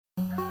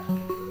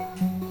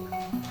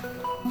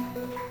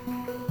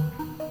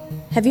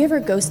Have you ever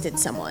ghosted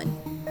someone?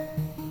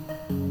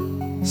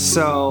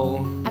 So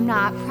I'm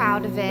not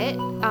proud of it.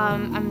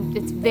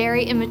 It's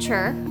very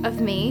immature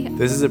of me.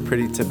 This is a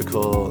pretty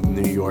typical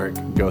New York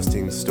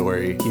ghosting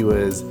story. He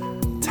was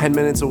 10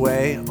 minutes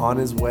away, on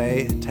his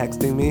way,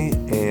 texting me,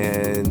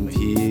 and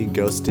he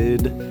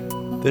ghosted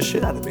the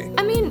shit out of me.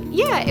 I mean,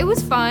 yeah, it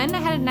was fun. I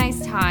had a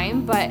nice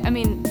time, but I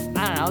mean,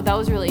 I don't know, that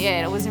was really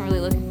it. I wasn't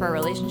really looking for a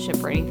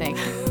relationship or anything.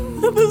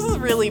 This is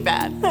really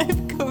bad.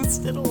 I've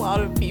ghosted a lot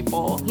of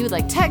people. He would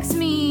like text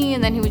me,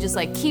 and then he would just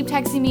like keep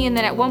texting me, and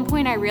then at one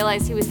point I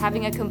realized he was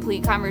having a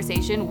complete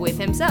conversation with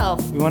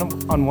himself. We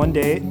went on one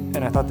date,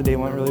 and I thought the date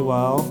went really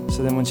well.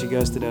 So then when she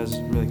ghosted, I was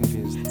really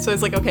confused. So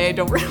it's like, okay, I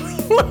don't really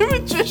want a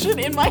magician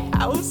in my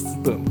house.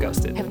 Boom,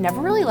 ghosted. I've never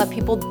really let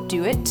people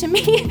do it to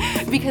me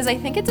because I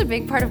think it's a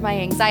big part of my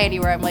anxiety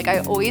where I'm like,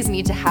 I always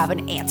need to have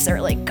an answer.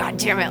 Like, God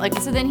damn it. Like,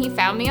 So then he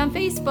found me on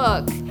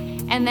Facebook,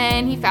 and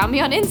then he found me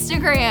on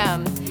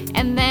Instagram,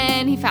 and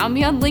then he found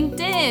me on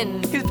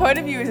LinkedIn. His point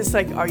of view is just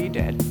like, are you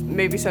dead?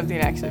 Maybe something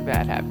actually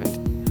bad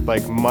happened.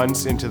 Like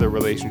months into the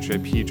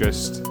relationship, he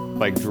just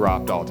like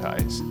dropped all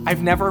ties.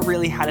 I've never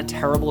really had a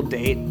terrible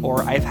date,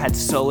 or I've had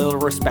so little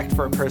respect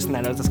for a person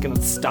that I was just gonna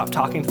stop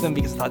talking to them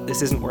because I thought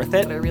this isn't worth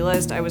it. I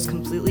realized I was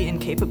completely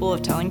incapable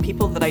of telling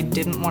people that I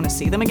didn't want to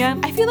see them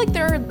again. I feel like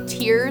there are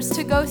tiers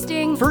to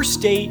ghosting.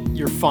 First date,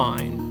 you're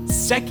fine.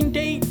 Second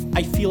date,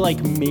 I feel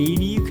like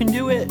maybe you can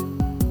do it.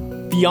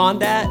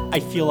 Beyond that, I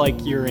feel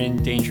like you're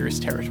in dangerous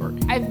territory.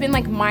 I've been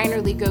like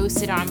minorly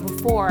ghosted on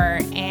before,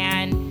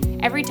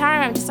 and every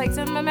time I'm just like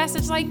sending them a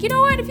message like, you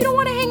know what, if you don't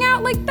want to hang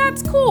out, like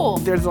that's cool.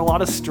 There's a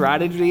lot of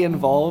strategy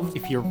involved.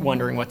 If you're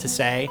wondering what to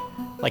say,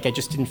 like I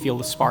just didn't feel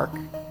the spark.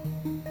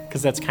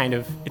 Because that's kind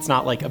of, it's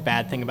not like a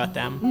bad thing about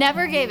them.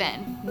 Never give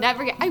in.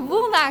 I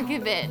will not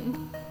give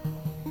in.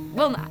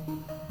 Will not.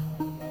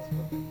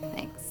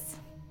 Thanks.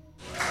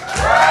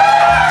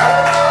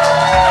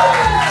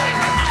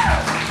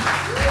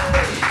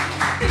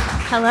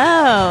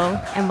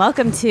 Hello, and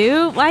welcome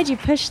to Why'd You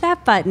Push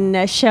That Button,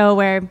 a show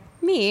where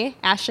me,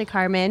 Ashley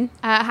Carmen,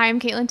 Hi, I'm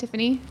Caitlin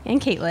Tiffany. and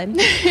Caitlin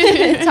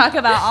talk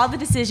about all the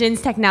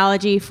decisions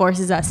technology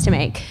forces us to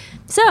make.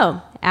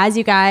 So, as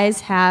you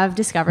guys have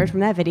discovered from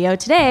that video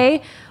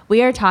today,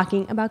 we are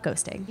talking about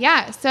ghosting.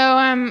 Yeah, so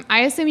I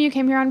assume you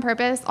came here on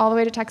purpose all the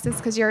way to Texas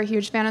because you're a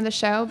huge fan of the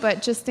show,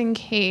 but just in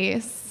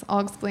case, I'll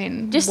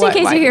explain. Just in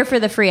case you're here for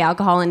the free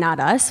alcohol and not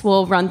us,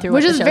 we'll run through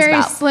what the show's about. Which is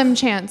very slim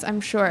chance,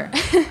 I'm sure.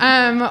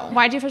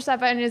 Why'd You Push That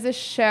Button is a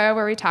show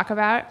where we talk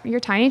about your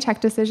tiny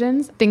tech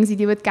decisions, things you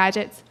do with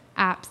gadgets,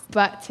 apps,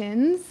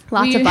 buttons.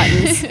 Lots of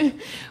buttons.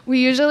 We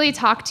usually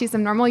talk to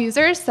some normal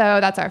users, so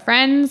that's our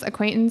friends,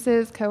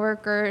 acquaintances,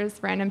 coworkers,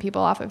 random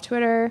people off of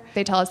Twitter.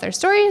 They tell us their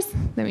stories,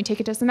 then we take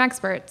it to some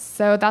experts.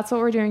 So that's what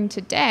we're doing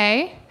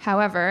today.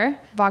 However,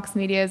 Vox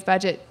Media's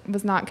budget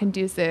was not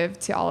conducive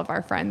to all of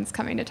our friends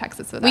coming to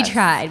Texas with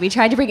us. We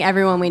tried to bring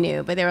everyone we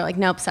knew, but they were like,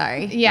 nope,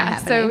 sorry. Yeah,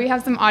 so we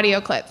have some audio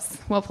clips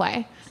we'll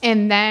play.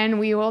 And then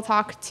we will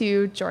talk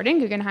to Jordan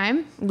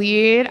Guggenheim,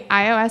 lead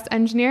iOS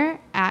engineer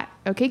at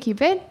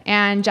OkCupid,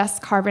 and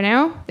Jess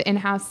Carbonneau, the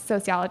in-house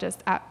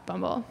sociologist at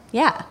Bumble.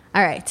 Yeah.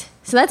 All right.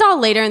 So that's all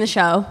later in the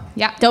show.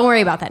 Yeah. Don't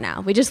worry about that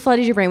now. We just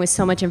flooded your brain with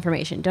so much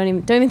information. Don't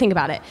even think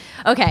about it.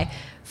 Okay.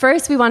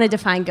 First, we want to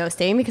define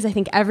ghosting because I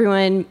think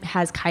everyone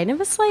has kind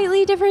of a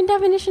slightly different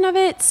definition of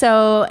it.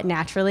 So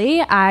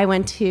naturally, I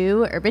went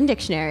to Urban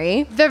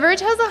Dictionary. The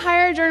Verge has a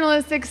higher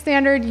journalistic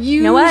standard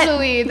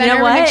usually than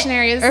Urban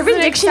Dictionary. This Urban is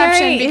an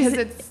Dictionary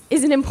exception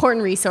is an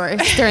important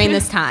resource during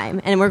this time,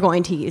 and we're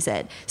going to use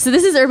it. So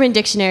this is Urban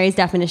Dictionary's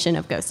definition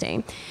of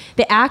ghosting.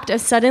 The act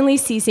of suddenly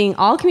ceasing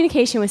all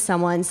communication with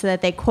someone so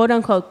that they quote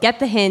unquote get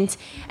the hint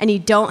and you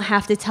don't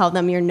have to tell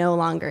them you're no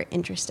longer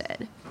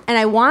interested. And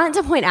I want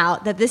to point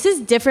out that this is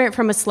different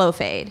from a slow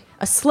fade.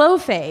 A slow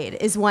fade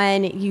is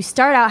when you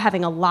start out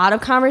having a lot of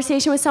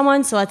conversation with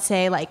someone. So let's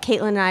say like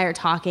Caitlin and I are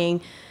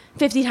talking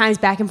 50 times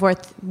back and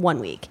forth one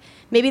week.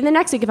 Maybe the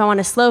next week, if I want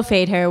to slow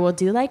fade her, we'll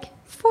do like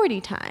 40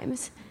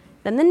 times.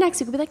 Then the next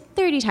week will be like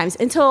 30 times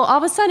until all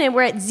of a sudden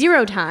we're at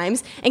 0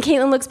 times and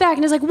Caitlin looks back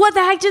and is like, what the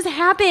heck just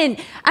happened?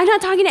 I'm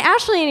not talking to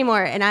Ashley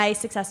anymore. And I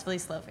successfully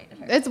slow faded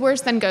her. It's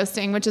worse than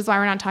ghosting, which is why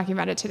we're not talking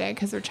about it today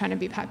because we're trying to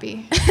be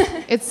peppy.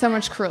 It's so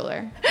much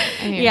crueler.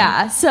 Anyway.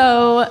 Yeah.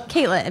 So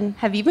Caitlin,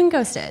 have you been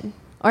ghosted?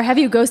 Or have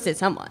you ghosted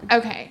someone?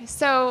 Okay.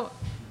 So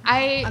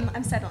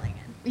I'm settling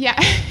in. Yeah.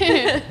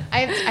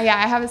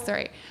 I have a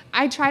story.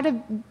 I try to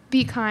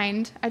be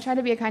kind. I try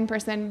to be a kind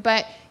person.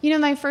 But,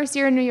 my first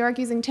year in New York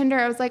using Tinder,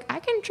 I was like, I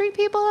can treat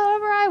people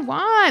however I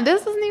want.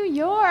 This is New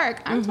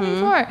York. I'm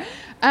 24.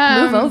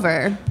 Move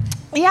over.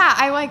 Yeah,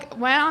 I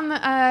went on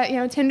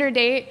the Tinder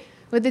date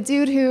with a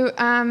dude who,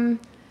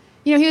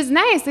 he was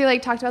nice. They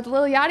talked about the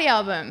Lil Yachty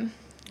album.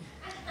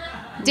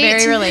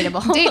 Very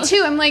relatable. Date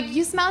 2, I'm like,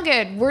 you smell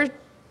good.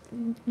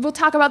 We'll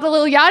talk about the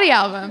Lil Yachty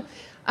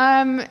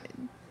album.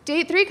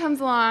 Date 3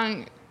 comes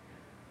along.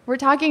 We're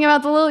talking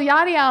about the Lil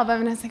Yachty album,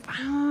 and I was like,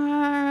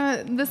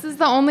 this is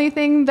the only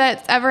thing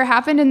that's ever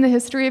happened in the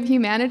history of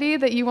humanity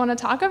that you want to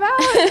talk about?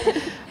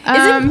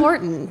 is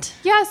important.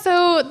 Yeah,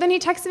 so then he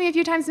texted me a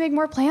few times to make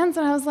more plans,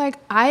 and I was like,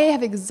 I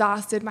have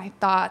exhausted my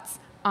thoughts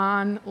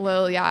on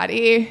Lil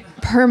Yachty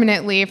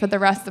permanently for the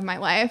rest of my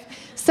life.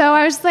 So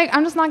I was just like,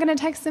 I'm just not going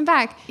to text him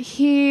back.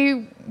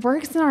 He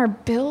works in our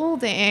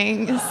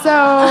building.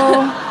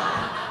 So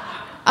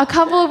a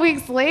couple of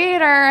weeks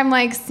later, I'm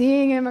like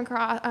seeing him,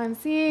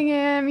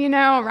 you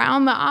know,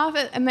 around the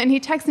office. And then he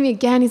texted me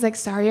again. He's like,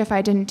 sorry if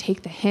I didn't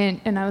take the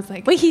hint. And I was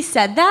like, wait, he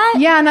said that?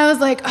 Yeah. And I was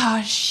like,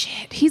 oh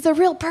shit, he's a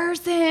real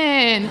person.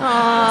 Aww.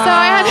 So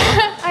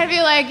I'd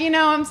be like, you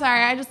know, I'm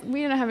sorry.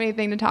 We didn't have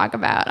anything to talk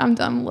about. I'm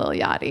done with Lil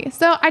Yachty.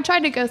 So I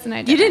tried to ghost and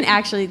I didn't.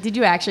 Did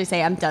you actually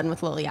say I'm done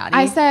with Lil Yachty?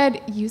 I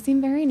said, you seem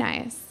very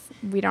nice.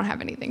 We don't have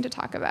anything to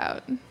talk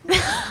about.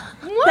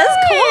 That's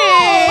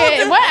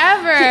cool.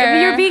 Whatever.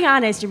 You're being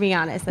honest. That's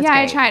yeah, great.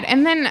 I tried.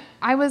 And then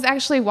I was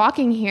actually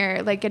walking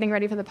here, like getting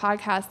ready for the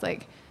podcast,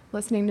 like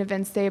listening to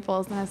Vince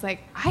Staples. And I was like,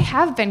 I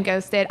have been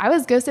ghosted. I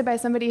was ghosted by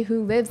somebody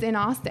who lives in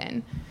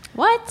Austin.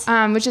 What?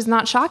 Which is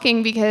not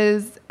shocking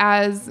because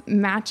as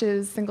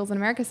Match's Singles in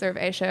America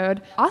survey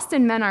showed,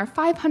 Austin men are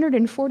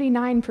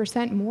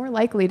 549% more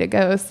likely to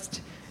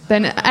ghost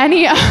than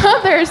any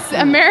other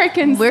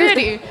American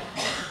city.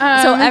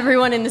 So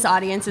everyone in this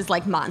audience is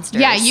like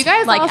monsters. Yeah, you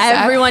guys like all suck.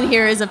 everyone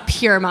here is a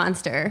pure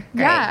monster.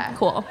 Great. Yeah,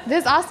 cool.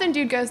 This Austin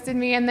dude ghosted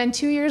me, and then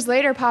 2 years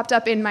later popped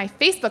up in my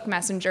Facebook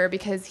Messenger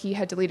because he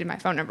had deleted my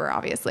phone number,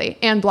 obviously,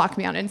 and blocked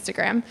me on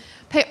Instagram.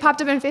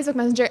 Popped up in Facebook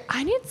Messenger.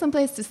 I need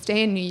someplace to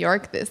stay in New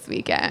York this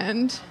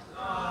weekend.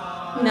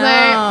 No.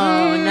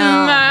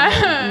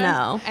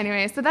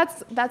 Anyway, so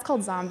that's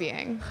called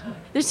zombieing.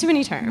 There's too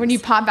many terms. When you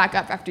pop back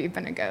up after you've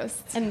been a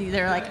ghost. And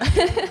they're like...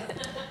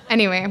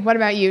 Anyway, what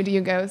about you? Do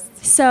you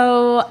ghost?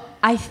 So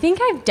I think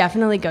I've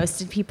definitely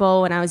ghosted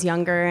people when I was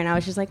younger, and I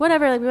was just like,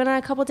 whatever, like we went on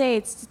a couple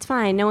dates, it's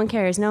fine, no one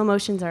cares, no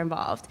emotions are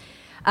involved.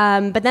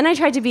 But then I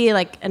tried to be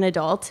like an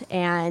adult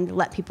and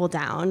let people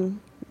down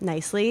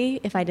nicely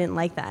if I didn't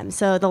like them.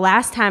 So the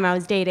last time I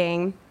was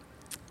dating,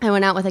 I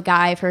went out with a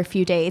guy for a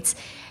few dates,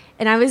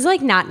 and I was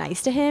like not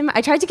nice to him.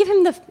 I tried to give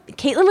him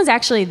Caitlin was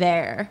actually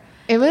there.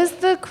 It was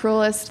the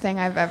cruelest thing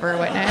I've ever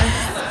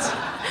witnessed.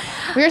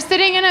 We were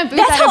sitting in a booth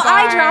That's at a bar.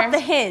 how I dropped the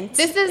hint.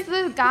 This is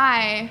the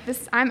guy.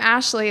 I'm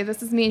Ashley.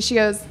 This is me. She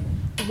goes,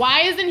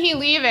 why isn't he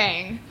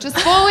leaving? Just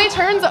fully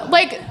turns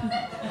like. It's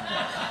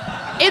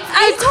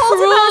I told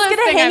him I was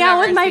gonna hang out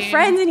with my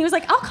friends, and he was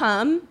like, I'll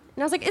come. And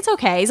I was like, it's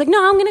okay. He's like,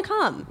 no, I'm gonna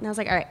come. And I was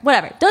like, all right,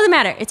 whatever. Doesn't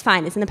matter. It's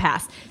fine. It's in the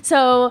past.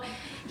 So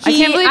I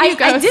can't believe you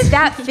I did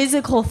that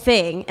physical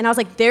thing, and I was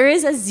like, there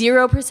is a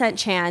 0%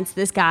 chance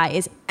this guy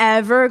is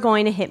ever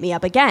going to hit me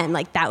up again.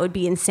 Like, that would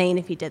be insane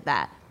if he did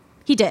that.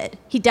 He did.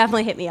 He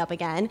definitely hit me up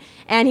again.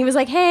 And he was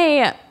like,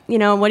 hey, you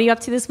know, what are you up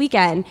to this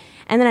weekend?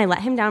 And then I let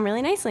him down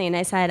really nicely. And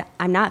I said,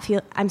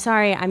 I'm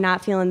sorry, I'm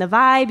not feeling the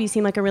vibe. You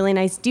seem like a really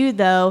nice dude,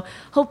 though.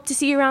 Hope to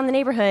see you around the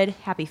neighborhood.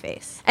 Happy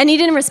face. And he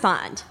didn't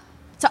respond.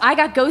 So I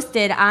got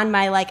ghosted on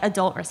my, like,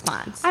 adult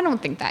response. I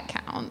don't think that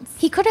counts.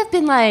 He could have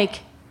been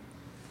like,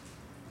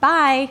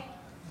 bye.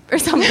 Or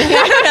something.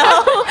 I don't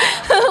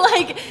know.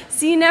 Like,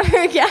 see you never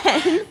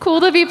again. Cool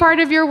to be part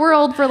of your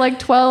world for like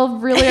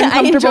 12 really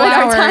uncomfortable I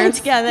enjoyed hours. our time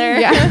together.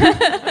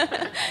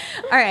 Yeah.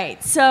 All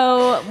right.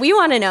 So we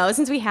want to know,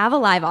 since we have a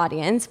live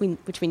audience,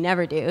 which we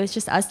never do, it's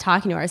just us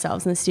talking to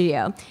ourselves in the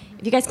studio.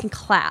 If you guys can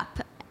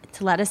clap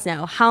to let us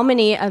know how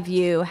many of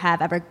you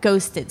have ever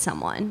ghosted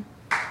someone.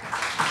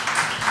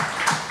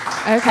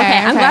 Okay.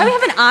 I'm glad we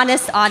have an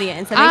honest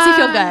audience. That makes you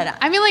feel good.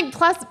 I mean, like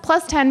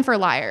plus 10 for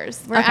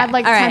liars. We're Okay. add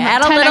like all right. 10,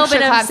 Add 10 a little extra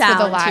bit of claps to the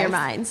sound lies. to your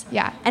minds.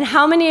 Yeah. And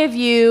how many of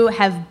you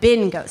have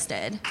been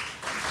ghosted?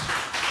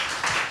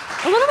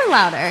 A little bit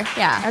louder.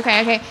 Yeah.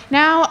 Okay.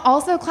 Now,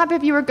 also clap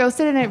if you were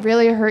ghosted and it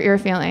really hurt your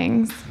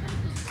feelings.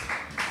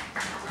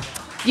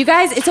 You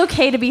guys, it's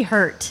okay to be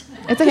hurt.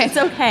 It's okay. It's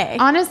okay.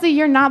 Honestly,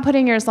 you're not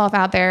putting yourself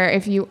out there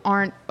if you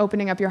aren't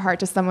opening up your heart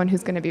to someone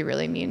who's going to be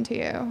really mean to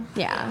you.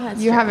 Yeah, that's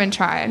You true. haven't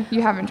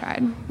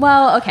tried.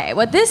 Well, okay.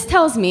 What this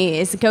tells me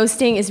is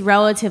ghosting is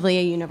relatively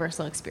a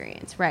universal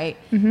experience, right?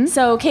 Mm-hmm.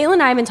 So Caitlin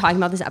and I have been talking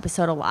about this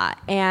episode a lot,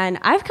 and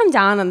I've come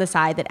down on the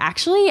side that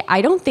actually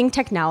I don't think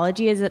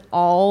technology is at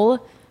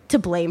all to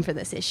blame for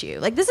this issue.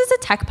 Like, this is a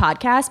tech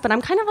podcast, but I'm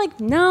kind of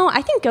like, no,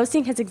 I think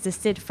ghosting has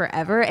existed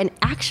forever. And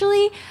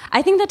actually,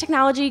 I think that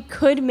technology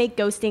could make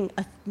ghosting,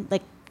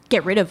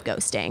 get rid of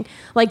ghosting.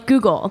 Like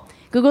Google.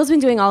 Google's been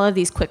doing all of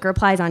these quick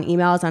replies on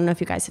emails. I don't know if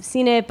you guys have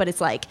seen it, but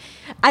it's like,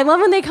 I love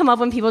when they come up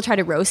when people try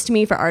to roast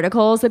me for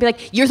articles. They'll be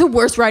like, you're the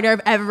worst writer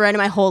I've ever read in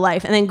my whole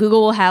life. And then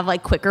Google will have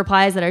like quick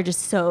replies that are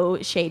just so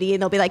shady.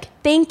 And they'll be like,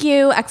 thank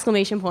you, !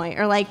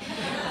 Or like,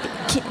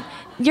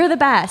 you're the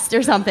best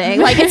or something.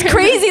 Like, it's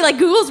crazy. Like,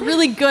 Google's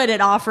really good at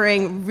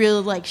offering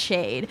real like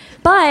shade.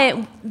 But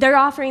they're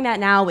offering that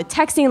now with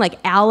texting, like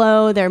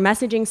Allo, their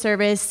messaging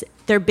service.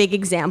 Their big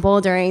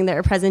example during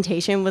their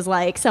presentation was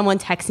like someone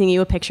texting you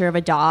a picture of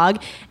a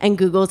dog and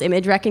Google's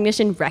image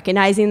recognition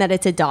recognizing that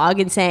it's a dog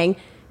and saying,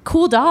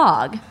 cool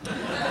dog.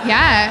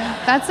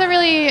 Yeah, that's a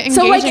really engaging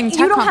so like, you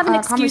don't have an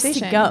excuse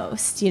conversation. to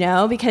ghost, you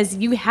know, because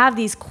you have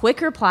these quick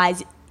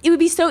replies. it would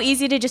be so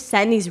easy to just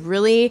send these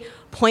really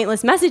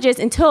pointless messages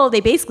until they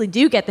basically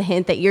do get the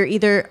hint that you're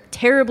either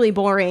terribly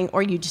boring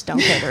or you just don't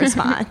care to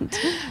respond.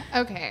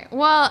 Okay.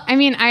 Well, I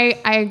mean, I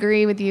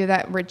agree with you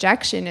that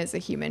rejection is a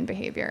human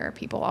behavior.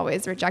 People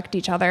always reject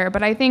each other.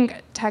 But I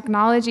think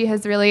technology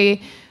has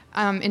really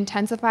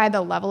intensified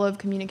the level of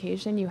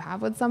communication you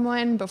have with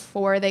someone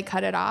before they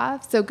cut it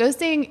off. So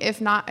ghosting,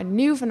 if not a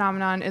new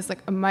phenomenon, is like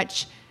a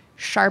much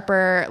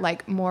sharper,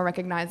 like more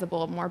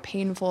recognizable, more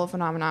painful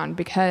phenomenon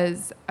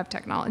because of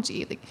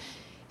technology. Like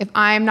if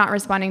I'm not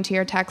responding to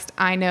your text,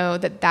 I know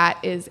that that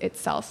is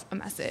itself a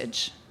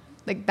message.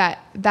 Like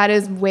that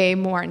is way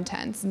more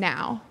intense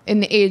now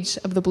in the age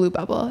of the blue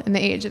bubble, in the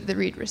age of the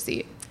read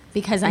receipt.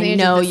 Because I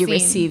know you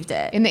received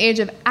it. In the age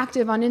of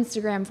active on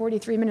Instagram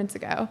 43 minutes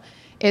ago,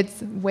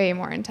 it's way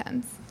more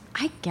intense.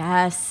 I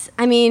guess.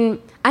 I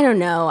mean, I don't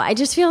know. I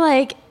just feel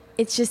like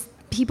it's just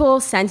people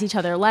sent each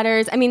other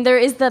letters. I mean, there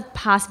is the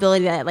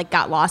possibility that it like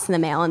got lost in the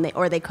mail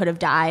or they could have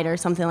died or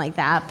something like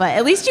that. But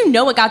at least you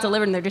know what got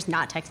delivered and they're just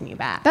not texting you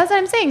back. That's what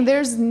I'm saying.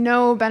 There's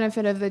no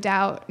benefit of the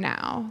doubt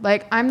now.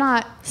 Like I'm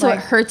not. So it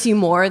hurts you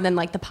more than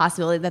like the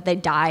possibility that they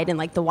died in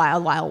like the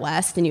wild, wild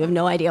west and you have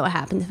no idea what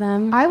happened to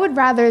them. I would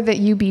rather that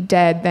you be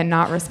dead than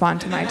not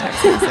respond to my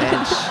text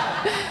message.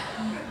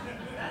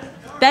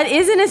 That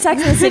is in a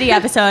Sex and the City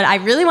episode. I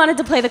really wanted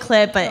to play the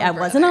clip, but I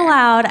wasn't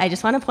allowed. I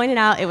just want to point it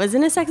out. It was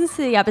in a Sex and the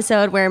City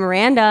episode where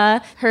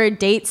Miranda, her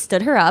date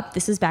stood her up.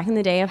 This was back in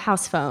the day of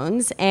house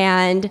phones.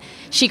 And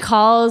she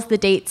calls the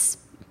date's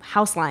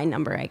house line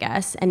number, I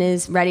guess, and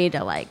is ready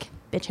to like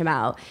bitch him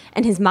out.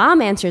 And his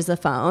mom answers the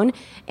phone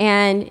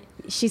and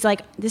she's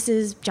like, this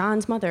is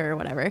John's mother or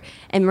whatever.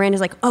 And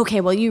Miranda's like,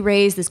 okay, well, you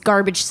raised this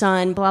garbage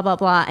son, blah, blah,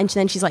 blah. And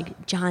then she's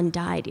like, John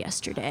died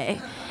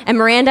yesterday. And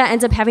Miranda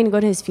ends up having to go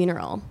to his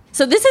funeral.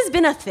 So this has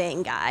been a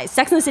thing, guys.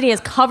 Sex and the City has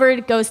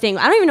covered ghosting.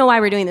 I don't even know why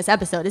we're doing this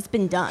episode. It's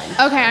been done.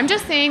 Okay, I'm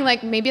just saying,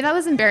 like, maybe that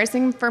was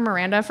embarrassing for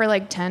Miranda for,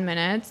 like, 10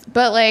 minutes.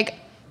 But, like,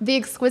 the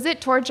exquisite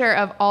torture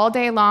of all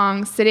day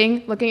long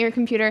sitting, looking at your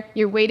computer,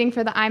 you're waiting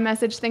for the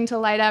iMessage thing to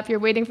light up, you're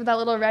waiting for that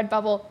little red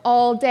bubble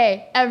all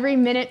day, every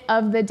minute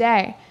of the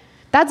day.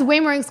 That's way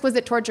more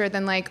exquisite torture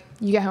than, like,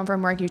 you get home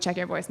from work, you check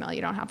your voicemail,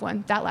 you don't have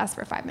one. That lasts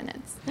for 5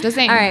 minutes. Just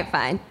saying. All right,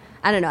 fine.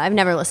 I don't know. I've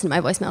never listened to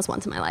my voicemails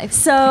once in my life.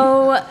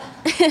 So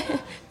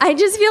I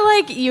just feel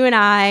like you and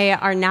I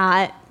are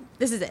not,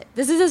 this is it.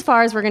 This is as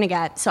far as we're going to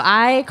get. So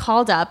I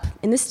called up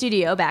in the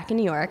studio back in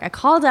New York. I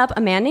called up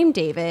a man named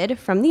David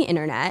from the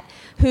internet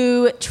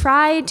who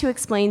tried to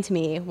explain to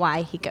me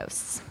why he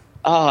ghosts.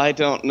 Oh, I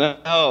don't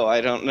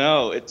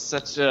know. It's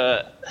such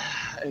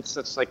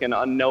like an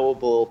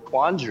unknowable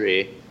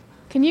quandary.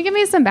 Can you give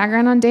me some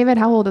background on David?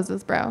 How old is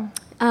this bro?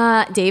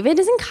 David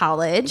is in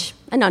college,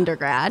 an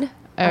undergrad.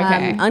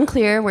 Okay.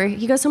 Unclear where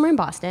he goes, somewhere in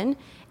Boston.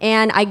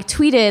 And I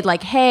tweeted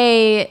like,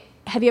 hey,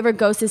 have you ever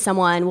ghosted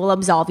someone? We'll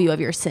absolve you of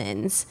your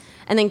sins.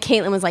 And then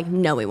Caitlin was like,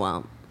 no, we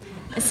won't.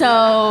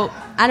 So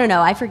I don't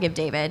know. I forgive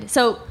David.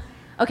 So,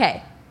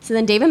 okay. So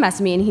then David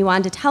messaged me and he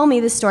wanted to tell me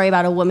this story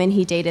about a woman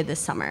he dated this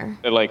summer.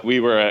 Like we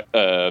were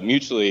a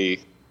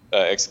mutually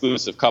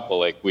exclusive couple.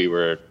 Like we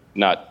were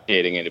not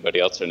dating anybody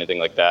else or anything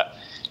like that.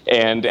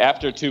 And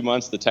after 2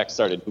 months, the text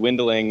started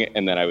dwindling,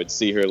 and then I would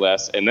see her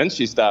less, and then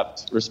she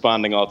stopped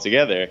responding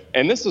altogether.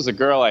 And this was a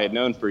girl I had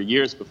known for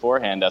years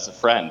beforehand as a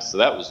friend, so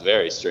that was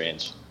very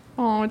strange.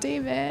 Oh,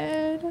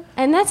 David.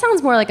 And that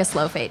sounds more like a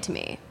slow fade to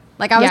me.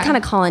 Like, I was kind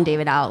of calling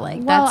David out.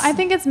 Like, well, I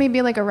think it's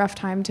maybe like a rough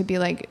time to be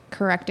like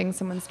correcting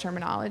someone's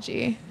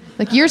terminology.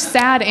 Like, you're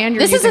sad and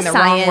you're using the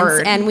wrong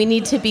word. And we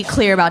need to be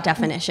clear about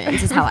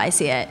definitions, is how I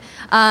see it.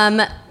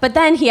 But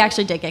then he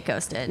actually did get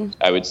ghosted.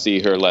 I would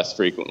see her less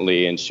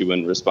frequently, and she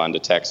wouldn't respond to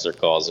texts or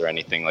calls or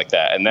anything like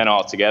that. And then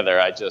altogether,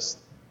 I just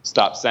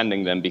stopped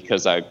sending them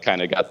because I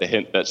kind of got the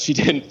hint that she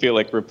didn't feel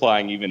like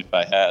replying even if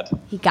I had.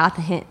 He got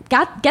the hint.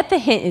 Get the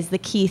hint is the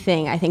key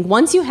thing, I think.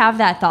 Once you have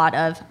that thought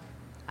of,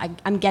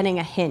 I'm getting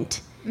a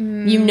hint,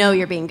 you know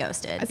you're being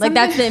ghosted. Like,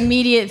 that's the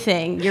immediate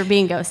thing. You're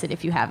being ghosted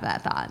if you have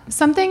that thought.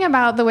 Something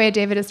about the way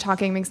David is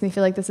talking makes me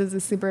feel like this is a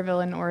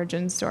supervillain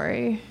origin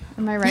story.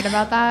 Am I right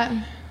about that?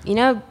 You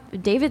know,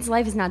 David's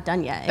life is not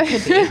done yet.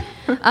 It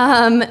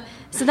could be.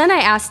 So then I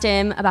asked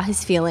him about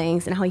his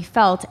feelings and how he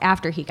felt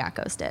after he got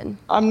ghosted.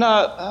 I'm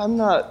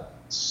not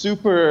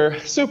super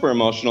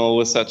emotional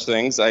with such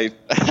things.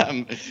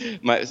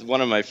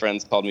 One of my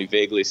friends called me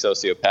vaguely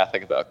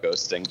sociopathic about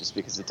ghosting just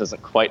because it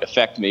doesn't quite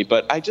affect me,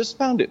 but I just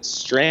found it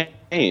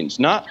strange,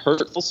 not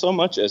hurtful so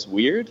much as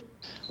weird.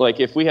 Like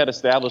if we had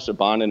established a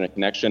bond and a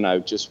connection, I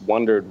just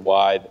wondered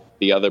why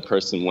the other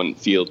person wouldn't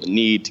feel the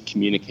need to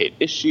communicate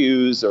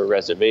issues or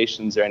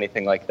reservations or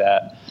anything like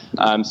that.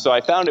 So I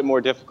found it more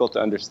difficult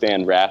to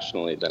understand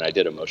rationally than I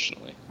did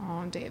emotionally.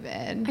 Oh,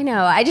 David. I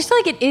know. I just feel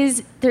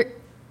like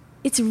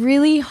it's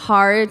really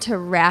hard to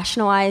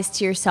rationalize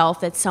to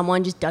yourself that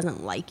someone just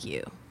doesn't like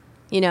you.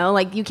 You know,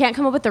 like you can't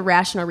come up with the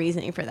rational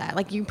reasoning for that.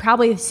 Like you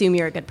probably assume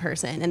you're a good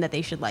person and that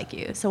they should like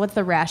you. So what's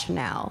the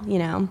rationale, you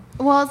know?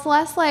 Well, it's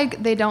less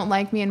like they don't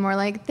like me and more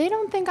like they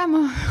don't think I'm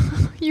a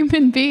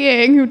human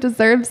being who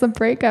deserves a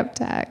breakup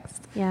text.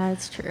 Yeah,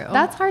 it's true.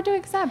 That's hard to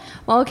accept.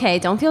 Well, okay,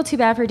 don't feel too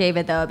bad for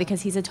David though,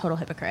 because he's a total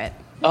hypocrite.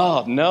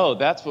 Oh, no,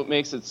 that's what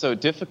makes it so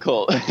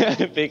difficult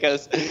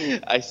because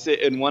I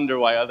sit and wonder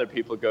why other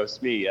people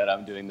ghost me, yet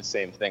I'm doing the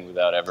same thing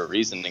without ever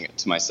reasoning it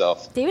to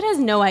myself. David has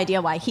no idea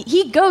why.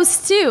 He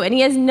ghosts too, and he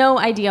has no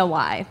idea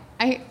why.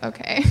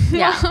 Okay.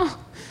 Yeah.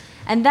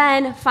 And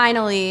then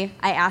finally,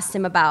 I asked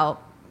him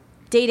about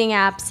dating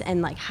apps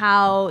and like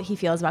how he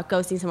feels about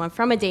ghosting someone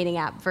from a dating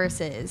app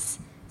versus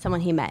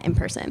someone he met in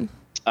person.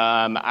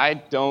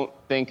 I don't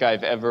think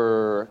I've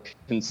ever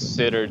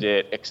considered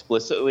it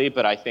explicitly,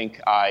 but I think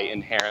I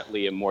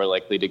inherently am more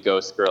likely to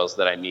ghost girls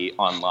that I meet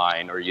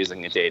online or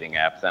using a dating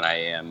app than I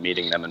am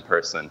meeting them in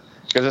person.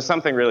 Because there's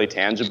something really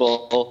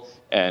tangible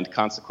and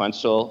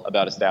consequential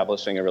about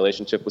establishing a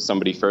relationship with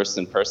somebody first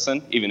in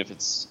person, even if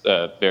it's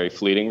a very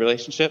fleeting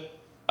relationship.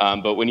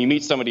 But when you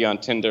meet somebody on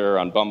Tinder or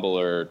on Bumble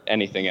or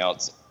anything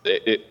else,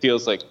 it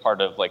feels like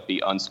part of like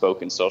the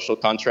unspoken social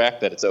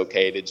contract that it's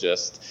okay to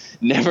just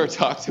never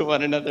talk to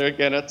one another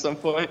again at some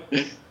point.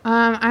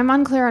 I'm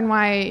unclear on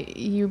why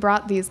you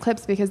brought these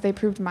clips because they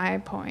proved my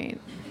point.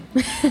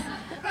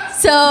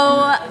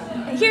 So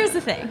here's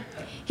the thing.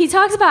 He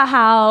talks about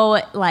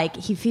how like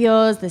he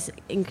feels this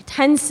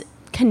intense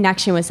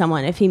connection with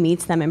someone if he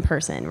meets them in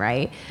person,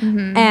 right?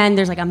 Mm-hmm. And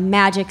there's like a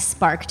magic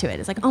spark to it.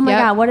 It's like, oh my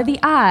God, what are the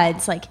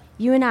odds? Like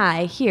you and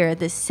I here at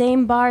the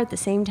same bar at the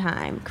same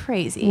time.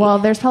 Crazy. Well,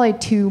 there's probably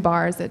 2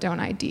 bars that don't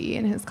ID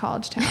in his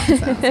college town,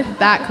 so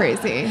that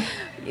crazy.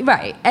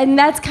 Right. And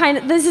that's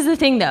this is the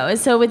thing though, is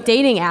so with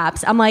dating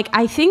apps, I'm like,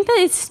 I think that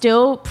it's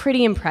still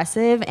pretty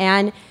impressive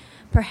and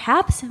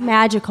perhaps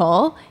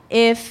magical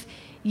if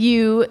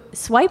you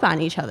swipe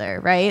on each other,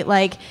 right?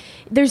 Like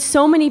there's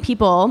so many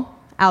people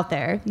out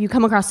there, you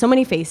come across so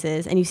many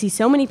faces and you see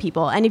so many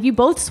people, and if you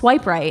both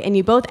swipe right and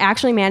you both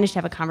actually manage to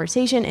have a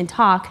conversation and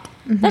talk,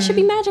 that should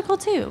be magical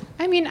too.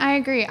 I mean, I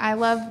agree. I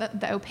love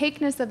the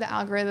opaqueness of the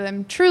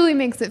algorithm truly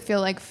makes it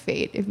feel like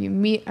fate if you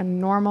meet a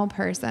normal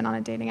person on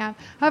a dating app.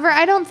 However,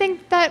 I don't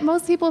think that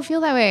most people feel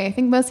that way. I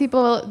think most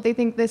people, they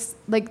think this,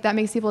 like, that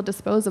makes people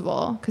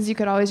disposable because you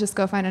could always just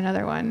go find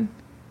another one.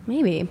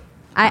 Maybe.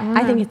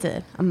 I think it's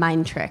a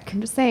mind trick.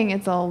 I'm just saying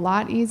it's a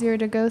lot easier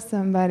to ghost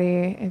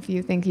somebody if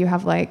you think you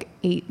have like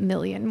 8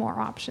 million more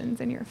options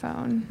in your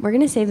phone. We're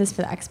gonna save this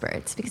for the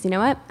experts because you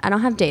know what? I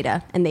don't have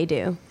data and they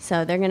do.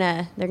 So they're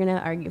gonna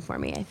argue for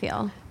me, I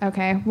feel.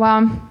 Okay.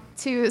 Well,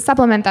 to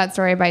supplement that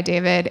story by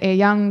David, a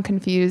young,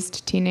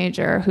 confused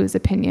teenager whose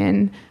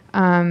opinion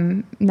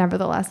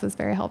nevertheless was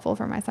very helpful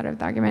for my side of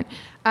the argument.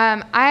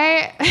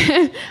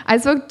 I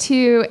spoke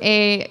to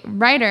a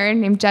writer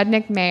named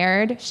Jednick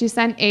Mayard. She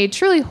sent a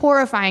truly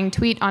horrifying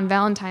tweet on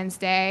Valentine's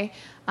Day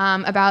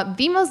about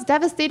the most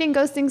devastating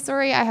ghosting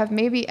story I have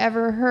maybe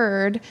ever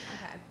heard.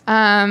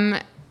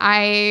 Okay.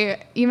 I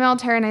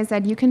emailed her and I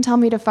said, you can tell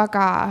me to fuck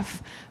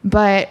off,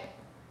 but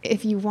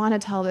if you want to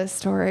tell this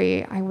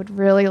story, I would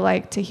really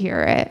like to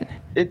hear it.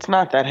 It's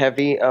not that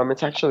heavy.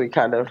 It's actually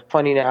kind of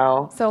funny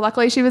now. So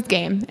luckily she was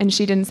game and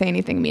she didn't say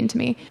anything mean to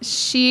me.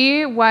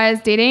 She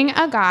was dating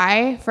a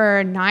guy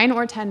for 9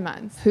 or 10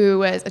 months who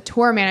was a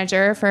tour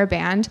manager for a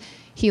band.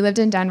 He lived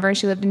in Denver,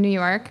 she lived in New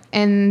York,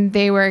 and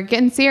they were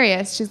getting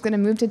serious. She's going to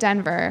move to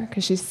Denver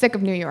because she's sick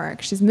of New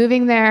York. She's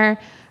moving there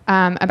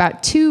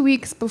about 2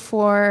 weeks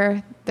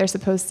before they're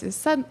supposed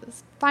to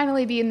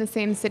finally be in the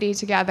same city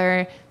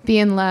together, be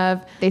in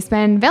love. They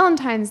spend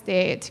Valentine's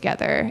Day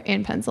together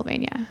in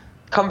Pennsylvania.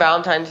 Come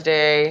Valentine's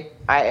Day,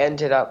 I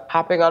ended up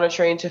hopping on a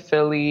train to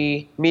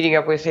Philly, meeting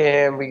up with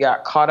him. We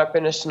got caught up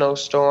in a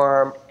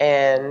snowstorm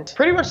and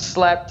pretty much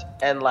slept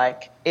and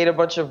like ate a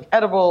bunch of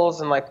edibles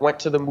and like went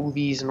to the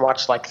movies and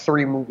watched like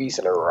 3 movies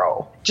in a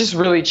row. Just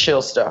really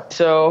chill stuff.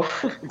 So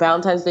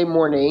Valentine's Day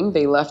morning,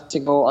 they left to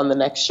go on the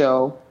next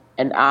show.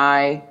 And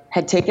I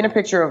had taken a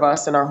picture of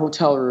us in our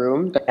hotel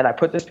room, and I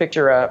put this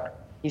picture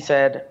up. He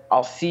said,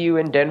 I'll see you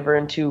in Denver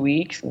in 2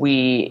 weeks.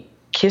 We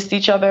kissed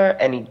each other,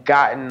 and he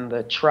got in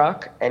the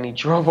truck, and he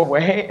drove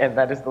away, and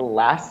that is the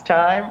last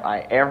time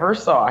I ever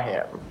saw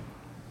him.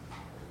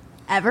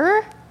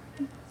 Ever?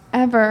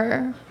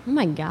 Ever. Oh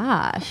my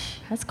gosh,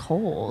 that's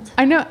cold.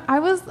 I know, I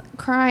was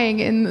crying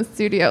in the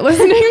studio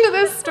listening to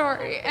this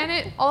story, and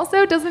it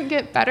also doesn't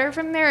get better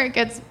from there, it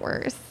gets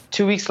worse.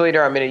 2 weeks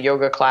later, I'm in a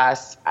yoga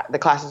class. The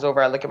class is over.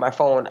 I look at my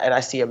phone and I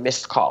see a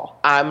missed call.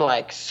 I'm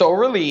like so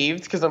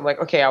relieved because I'm like,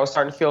 okay, I was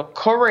starting to feel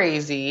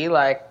crazy.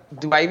 Like,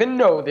 do I even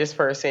know this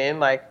person?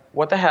 Like,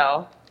 what the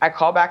hell? I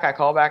call back,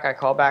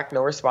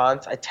 no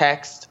response. I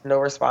text, no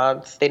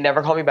response. They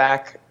never call me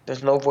back.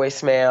 There's no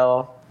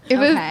voicemail.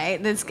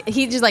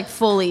 He just like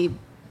fully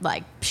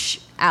like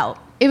out.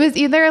 It was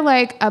either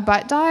like a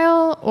butt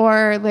dial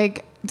or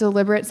like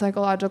deliberate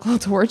psychological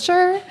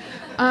torture.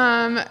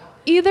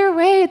 Either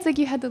way, it's like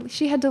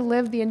she had to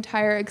live the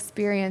entire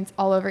experience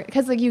all over.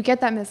 Because like you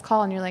get that missed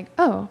call and you're like,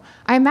 oh,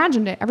 I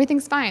imagined it.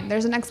 Everything's fine.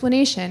 There's an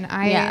explanation.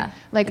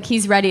 Like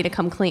he's ready to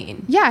come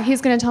clean. Yeah,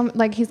 he's gonna tell me,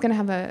 like he's gonna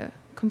have a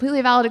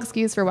completely valid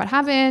excuse for what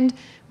happened.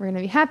 We're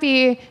gonna be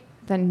happy.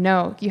 Then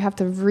no, you have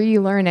to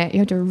relearn it. You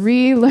have to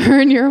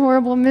relearn your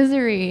horrible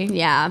misery.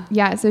 Yeah.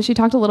 Yeah. So she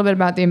talked a little bit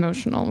about the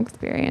emotional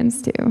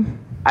experience too.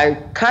 I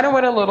kind of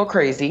went a little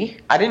crazy.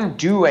 I didn't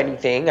do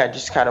anything. I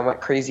just kind of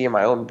went crazy in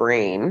my own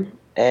brain.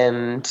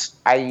 And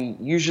I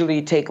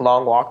usually take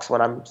long walks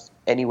when I'm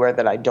anywhere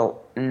that I don't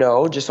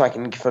know, just so I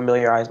can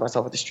familiarize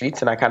myself with the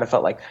streets. And I kind of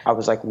felt like I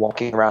was like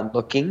walking around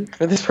looking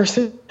for this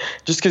person,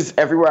 just because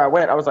everywhere I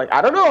went, I was like,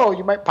 I don't know,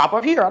 you might pop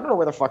up here. I don't know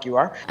where the fuck you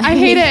are. I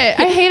hate it.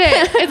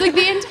 It's like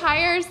the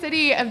entire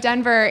city of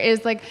Denver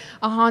is like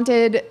a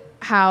haunted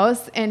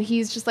house, and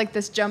he's just like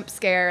this jump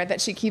scare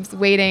that she keeps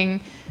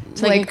waiting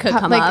to like could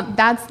come up.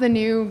 That's the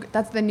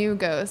new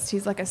ghost.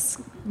 He's like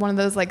one of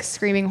those like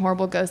screaming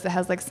horrible ghosts that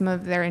has like some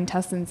of their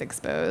intestines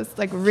exposed.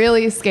 Like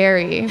really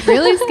scary.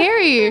 Really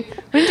scary.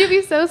 Wouldn't you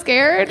be so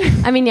scared?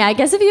 I mean, yeah, I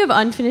guess if you have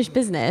unfinished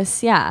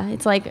business, yeah,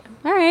 it's like,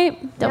 all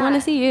right, don't want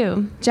to see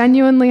you.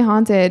 Genuinely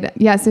haunted.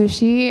 Yeah, so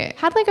she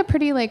had like a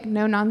pretty like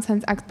no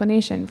nonsense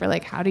explanation for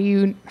like how do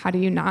you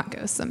not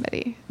ghost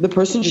somebody? The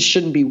person just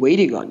shouldn't be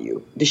waiting on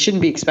you. They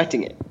shouldn't be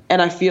expecting it.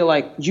 And I feel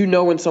like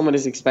when someone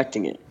is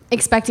expecting it.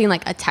 Expecting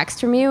like a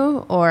text from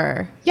you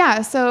or?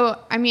 Yeah, so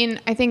I mean,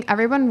 I think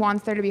everyone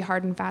wants there to be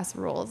hard and fast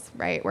rules,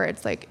 right? Where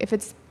it's like if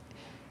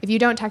you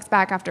don't text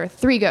back after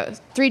 3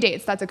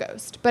 dates, that's a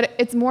ghost. But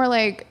it's more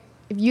like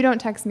if you don't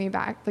text me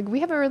back, like we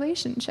have a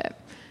relationship.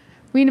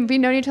 We've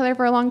known each other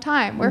for a long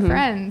time. We're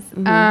friends.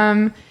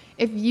 Mm-hmm.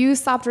 If you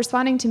stopped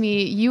responding to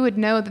me, you would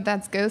know that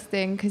that's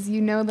ghosting because you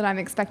know that I'm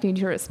expecting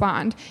you to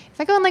respond. If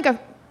I go on like a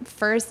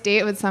first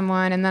date with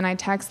someone and then I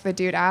text the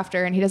dude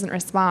after and he doesn't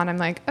respond, I'm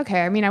like,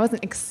 okay, I mean, I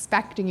wasn't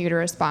expecting you to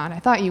respond. I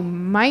thought you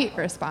might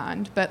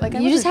respond, but like,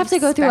 you just have to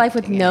go through life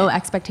with no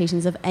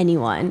expectations of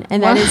anyone.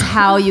 And that is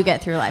how you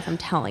get through life. I'm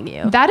telling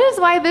you. That is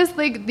why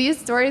these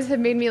stories have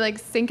made me like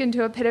sink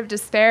into a pit of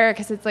despair.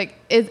 Cause it's like,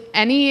 is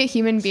any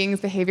human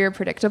being's behavior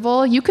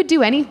predictable? You could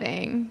do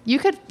anything. You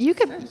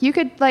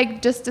could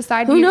like just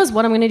decide. Who knows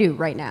what I'm going to do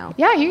right now?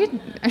 Yeah. You could.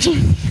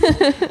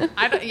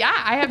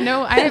 I have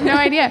no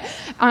idea.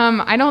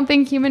 I don't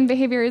think human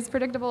behavior is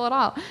predictable at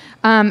all.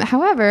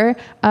 However,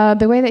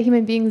 the way that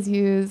human beings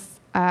use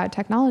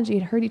technology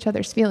to hurt each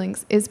other's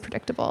feelings is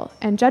predictable.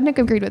 And Judnick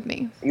agreed with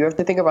me. You have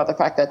to think about the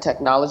fact that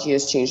technology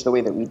has changed the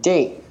way that we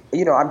date.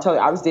 You know, I'm telling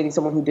you, I was dating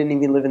someone who didn't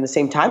even live in the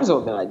same time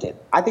zone that I did.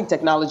 I think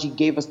technology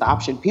gave us the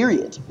option,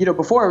 period. You know,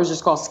 before it was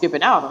just called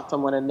skipping out on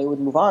someone and they would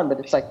move on. But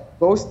it's like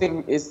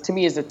ghosting to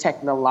me is a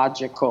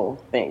technological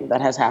thing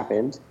that has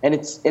happened. And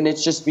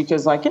it's just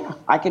because like, yeah,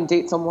 I can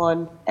date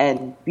someone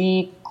and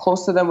be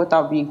close to them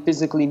without being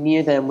physically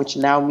near them, which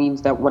now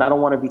means that when I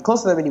don't want to be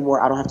close to them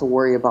anymore, I don't have to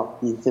worry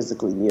about being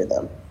physically near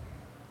them.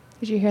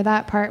 Did you hear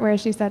that part where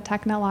she said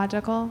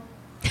technological?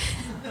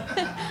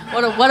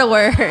 What a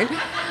word.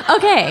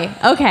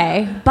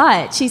 Okay.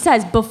 But she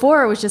says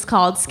before it was just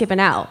called skipping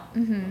out.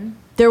 Mm-hmm.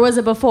 There was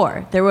a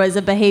before. There was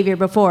a behavior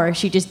before.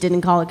 She just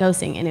didn't call it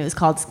ghosting, and it was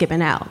called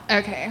skipping out.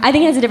 Okay. I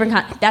think it has a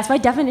different that's why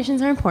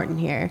definitions are important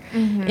here.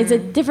 Mm-hmm. It's a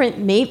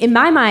different, in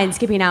my mind,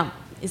 skipping out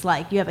is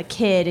like you have a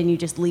kid and you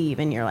just leave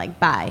and you're like,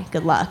 bye,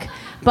 good luck.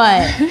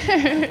 But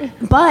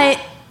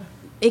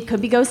it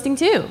could be ghosting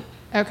too.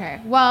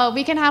 Okay. Well,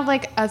 we can have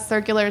like a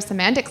circular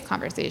semantics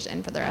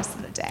conversation for the rest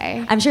of the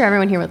day. I'm sure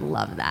everyone here would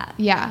love that.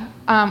 Yeah.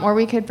 Or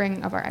we could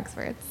bring up our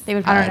experts. They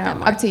would probably I don't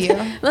know. Up to you.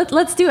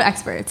 Let's do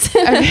experts.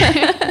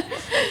 Okay.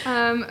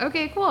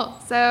 Okay, cool.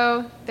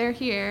 So they're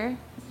here.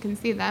 You can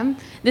see them.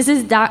 This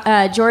is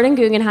Jordan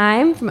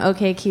Guggenheim from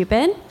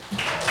OkCupid.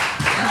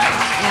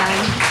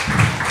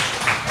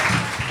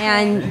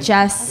 And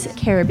Jess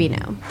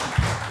Carabino.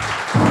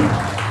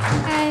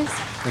 Guys.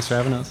 Thanks for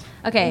having us.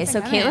 Okay,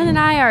 so Caitlin and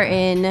I are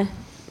in,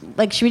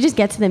 like, should we just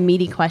get to the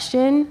meaty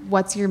question?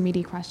 What's your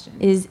meaty question?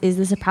 Is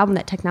this a problem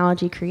that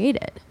technology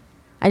created?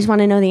 I just want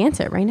to know the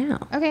answer right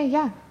now. Okay,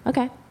 yeah.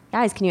 Okay.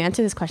 Guys, can you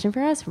answer this question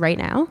for us right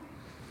now?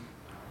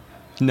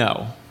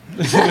 No.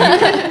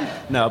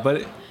 No,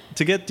 but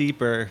to get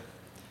deeper,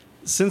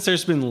 since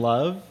there's been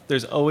love,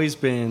 there's always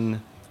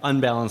been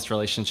unbalanced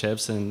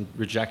relationships and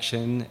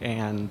rejection,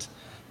 and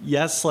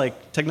yes,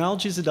 like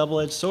technology is a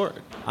double-edged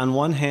sword. On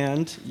one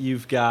hand,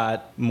 you've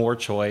got more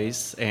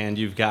choice and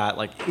you've got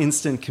like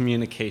instant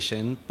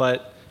communication,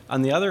 but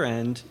on the other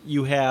end,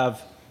 you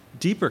have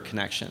deeper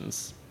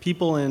connections.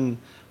 People in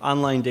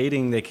online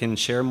dating, they can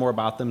share more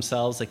about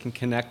themselves, they can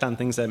connect on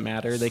things that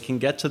matter, they can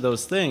get to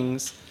those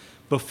things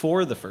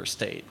before the first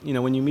date. You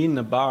know, when you meet in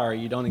a bar,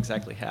 you don't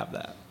exactly have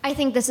that. I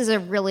think this is a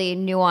really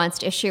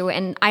nuanced issue,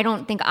 and I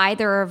don't think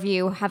either of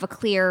you have a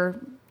clear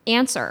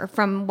answer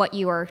from what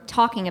you were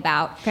talking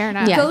about. Fair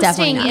enough. Yeah,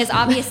 definitely Ghosting not. is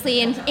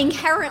obviously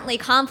inherently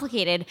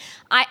complicated.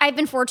 I've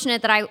been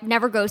fortunate that I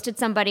never ghosted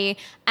somebody,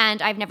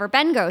 and I've never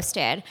been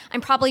ghosted.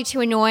 I'm probably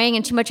too annoying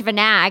and too much of a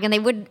nag, and they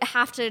would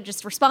have to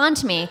just respond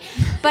to me.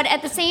 But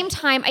at the same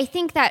time, I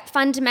think that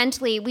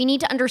fundamentally we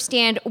need to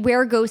understand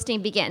where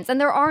ghosting begins. And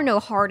there are no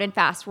hard and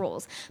fast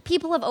rules.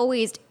 People have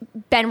always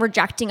been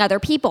rejecting other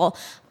people.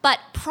 But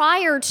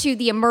prior to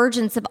the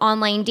emergence of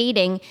online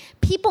dating,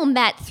 people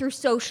met through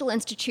social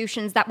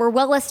institutions that were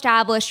well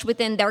established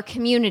within their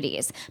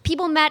communities.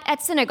 People met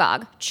at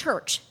synagogue,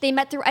 church. They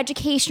met through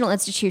educational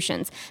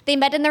institutions. They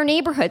met in their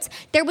neighborhoods.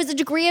 There was a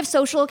degree of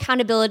social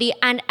accountability,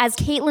 and as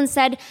Caitlin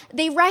said,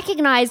 they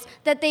recognized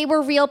that they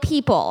were real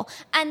people,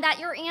 and that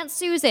your Aunt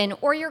Susan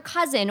or your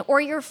cousin or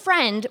your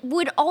friend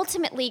would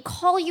ultimately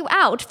call you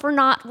out for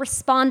not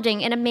responding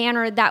in a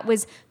manner that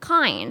was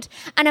kind.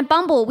 And at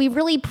Bumble, we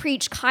really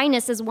preach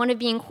kindness as one of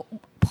being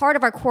part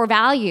of our core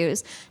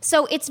values.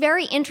 So it's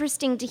very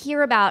interesting to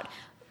hear about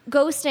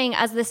ghosting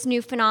as this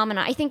new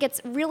phenomena. I think it's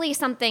really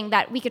something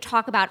that we could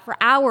talk about for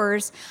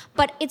hours,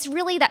 but it's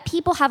really that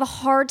people have a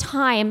hard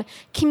time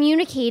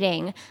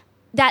communicating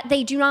that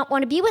they do not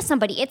want to be with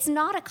somebody. It's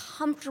not a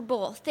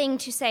comfortable thing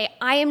to say,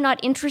 I am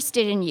not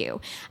interested in you.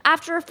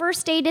 After a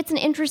first date, it's an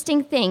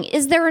interesting thing.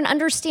 Is there an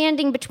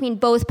understanding between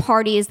both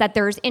parties that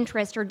there's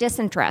interest or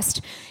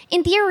disinterest?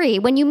 In theory,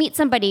 when you meet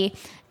somebody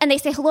and they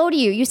say hello to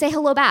you, you say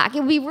hello back.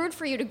 It would be rude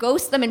for you to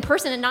ghost them in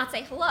person and not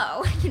say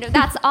hello.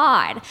 That's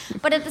odd.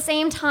 But at the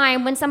same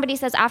time, when somebody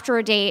says after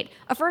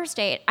a first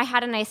date, I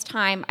had a nice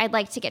time, I'd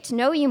like to get to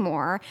know you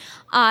more,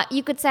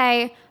 you could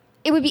say,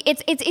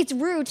 it's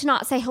rude to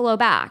not say hello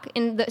back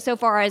so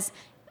far as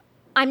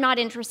I'm not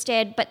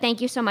interested, but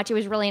thank you so much. It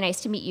was really nice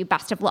to meet you.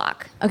 Best of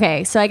luck.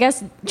 Okay, so I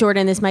guess,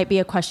 Jordan, this might be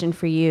a question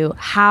for you.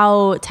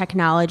 How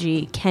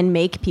technology can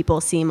make people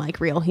seem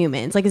like real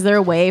humans? Like, is there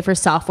a way for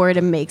software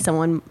to make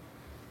someone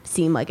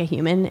seem like a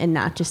human and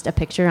not just a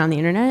picture on the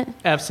internet?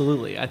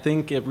 Absolutely. I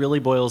think it really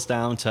boils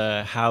down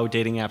to how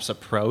dating apps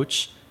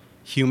approach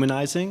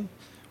humanizing,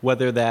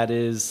 whether that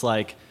is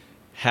like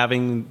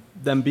having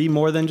them be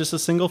more than just a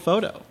single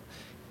photo.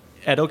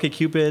 At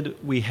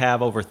OkCupid, we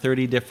have over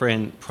 30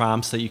 different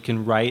prompts that you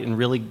can write and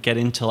really get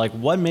into like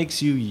what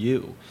makes you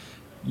you.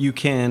 You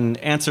can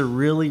answer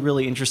really,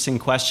 really interesting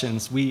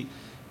questions. We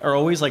are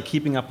always like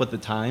keeping up with the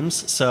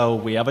times. So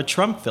we have a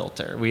Trump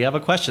filter. We have a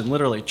question,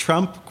 literally,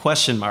 Trump ?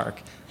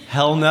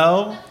 Hell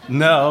no,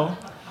 no,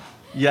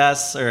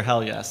 yes, or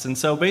hell yes. And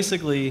so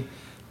basically,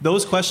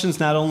 those questions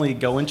not only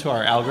go into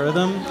our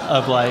algorithm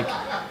of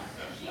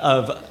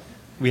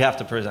we have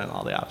to present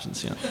all the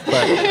options,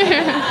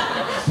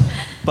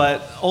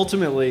 but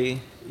ultimately,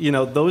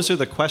 those are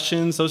the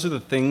questions, those are the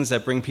things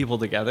that bring people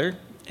together.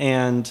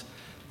 And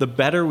the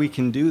better we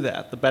can do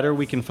that, the better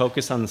we can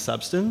focus on the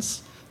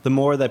substance, the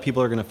more that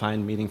people are going to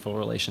find meaningful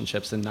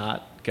relationships and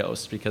not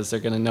ghost, because they're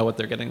going to know what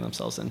they're getting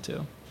themselves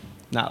into.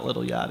 Not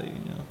little yachty,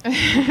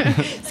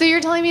 So you're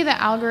telling me the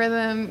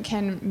algorithm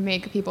can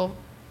make people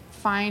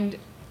find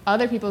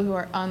other people who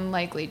are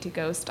unlikely to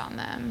ghost on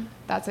them.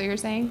 That's what you're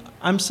saying?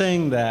 I'm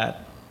saying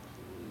that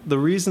the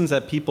reasons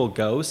that people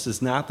ghost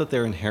is not that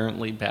they're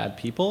inherently bad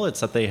people, it's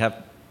that they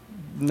have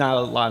not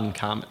a lot in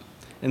common.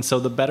 And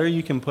so the better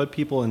you can put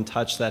people in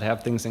touch that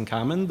have things in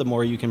common, the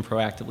more you can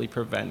proactively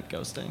prevent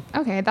ghosting.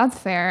 Okay, that's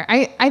fair.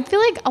 I feel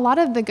like a lot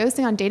of the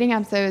ghosting on dating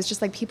apps, though, is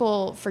just like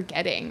people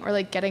forgetting or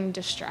like getting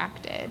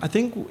distracted. I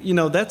think,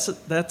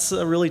 that's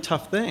a really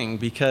tough thing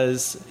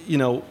because,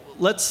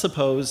 let's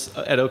suppose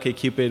at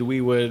OkCupid we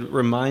would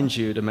remind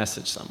you to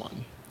message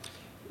someone.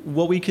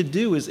 What we could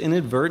do is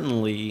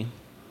inadvertently,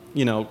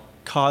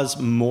 cause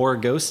more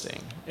ghosting.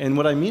 And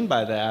what I mean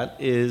by that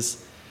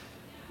is,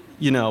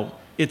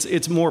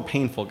 it's more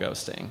painful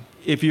ghosting.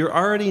 If you're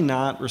already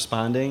not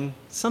responding,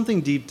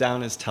 something deep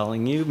down is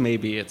telling you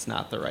maybe it's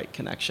not the right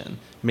connection.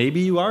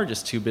 Maybe you are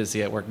just too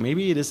busy at work.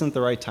 Maybe it isn't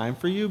the right time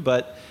for you.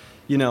 But,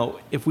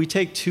 if we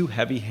take too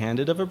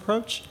heavy-handed of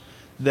approach,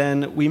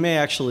 then we may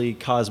actually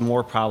cause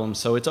more problems.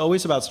 So it's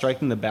always about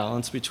striking the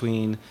balance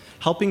between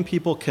helping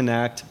people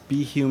connect,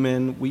 be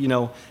human. We,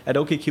 at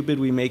OkCupid,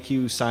 we make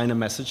you sign a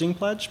messaging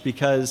pledge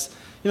because,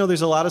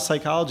 there's a lot of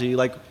psychology.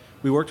 Like,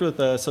 we worked with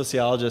a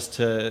sociologist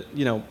to,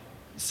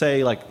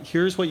 say, like,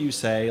 here's what you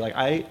say. Like,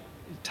 I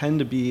tend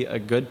to be a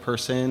good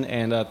person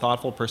and a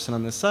thoughtful person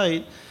on this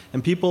site,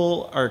 and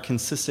people are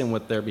consistent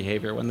with their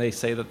behavior when they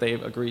say that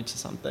they've agreed to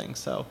something.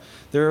 So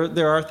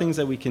there are things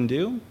that we can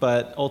do,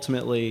 but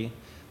ultimately,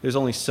 there's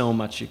only so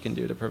much you can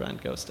do to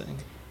prevent ghosting.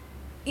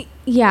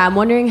 Yeah, I'm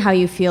wondering how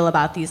you feel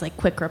about these like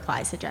quick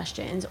reply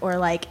suggestions, or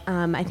like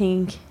I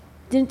think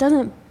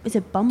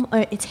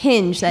it's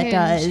Hinge that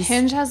does.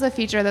 Hinge has a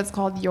feature that's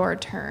called Your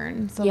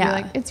Turn. So yeah, it'll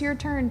be like, it's your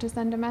turn to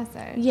send a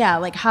message. Yeah,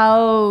 like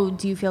how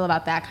do you feel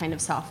about that kind of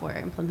software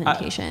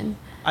implementation?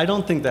 I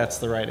don't think that's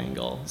the right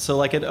angle. So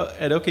like at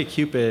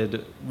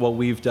OkCupid, what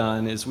we've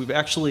done is we've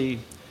actually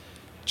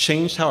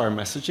changed how our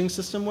messaging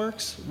system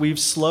works. We've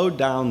slowed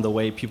down the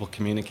way people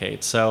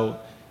communicate. So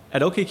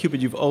at OkCupid,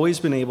 you've always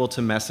been able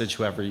to message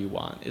whoever you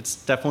want. It's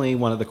definitely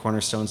one of the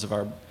cornerstones of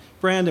our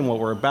brand and what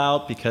we're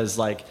about, because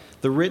like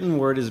the written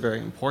word is very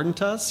important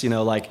to us.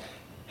 Like,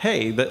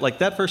 hey,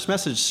 that first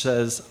message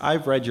says,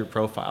 I've read your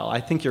profile.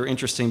 I think you're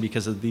interesting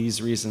because of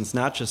these reasons,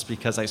 not just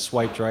because I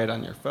swiped right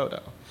on your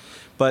photo.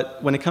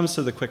 But when it comes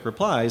to the quick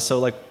replies, so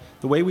like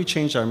the way we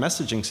changed our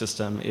messaging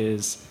system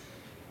is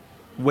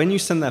when you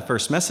send that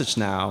first message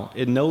now,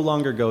 it no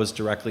longer goes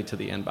directly to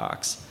the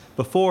inbox.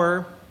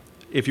 Before,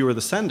 if you were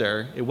the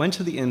sender, it went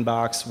to the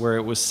inbox where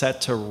it was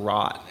set to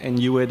rot. And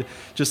you would,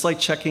 just like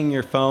checking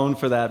your phone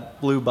for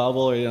that blue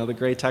bubble or, the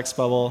gray text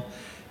bubble,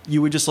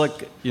 you would just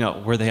look,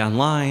 were they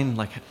online?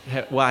 Like,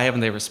 why haven't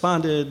they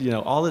responded?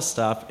 All this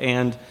stuff.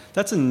 And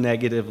that's a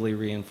negatively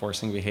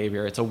reinforcing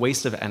behavior. It's a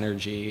waste of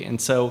energy.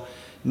 And so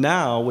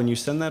now when you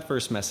send that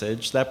first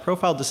message, that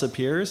profile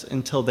disappears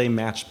until they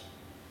match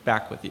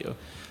back with you.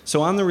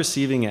 So on the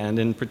receiving end,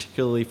 and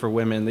particularly for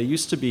women, they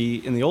used to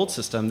be, in the old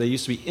system, they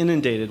used to be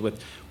inundated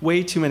with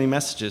way too many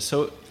messages.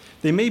 So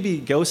they may be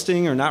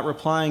ghosting or not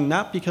replying,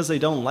 not because they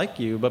don't like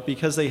you, but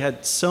because they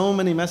had so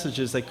many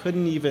messages they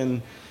couldn't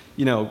even,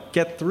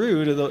 get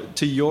through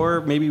to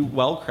your maybe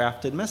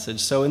well-crafted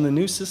message. So in the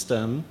new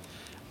system,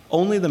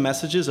 only the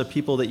messages of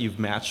people that you've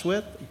matched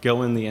with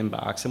go in the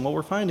inbox. And what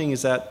we're finding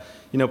is that,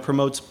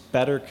 promotes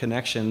better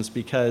connections,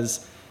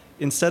 because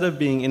instead of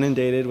being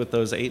inundated with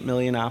those 8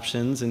 million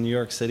options in New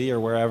York City or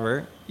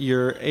wherever,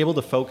 you're able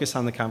to focus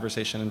on the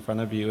conversation in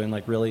front of you and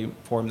like really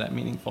form that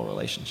meaningful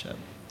relationship.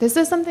 This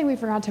is something we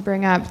forgot to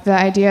bring up, the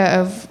idea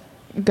of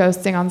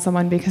ghosting on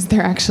someone because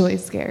they're actually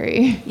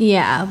scary.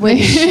 Yeah,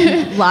 which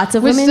lots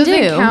of women do. Which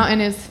doesn't count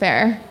and is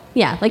fair.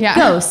 Yeah,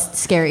 ghost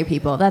scary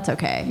people. That's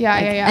okay. Yeah.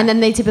 And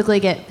then they typically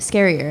get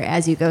scarier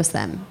as you ghost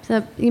them.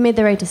 So you made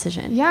the right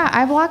decision. Yeah,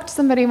 I blocked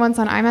somebody once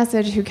on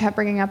iMessage who kept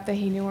bringing up that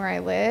he knew where I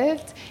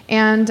lived.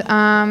 And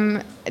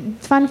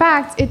fun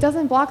fact, it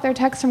doesn't block their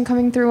text from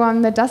coming through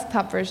on the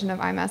desktop version of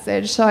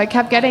iMessage. So I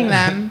kept getting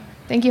them.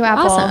 Thank you,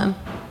 Apple. Awesome.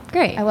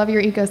 Great. I love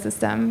your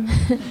ecosystem.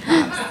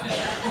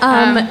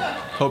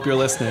 Hope you're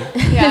listening.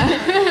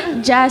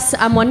 Yeah. Jess,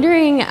 I'm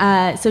wondering,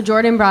 so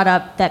Jordan brought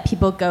up that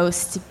people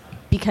ghost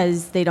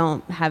because they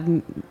don't have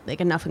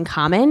enough in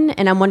common,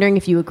 and I'm wondering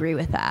if you agree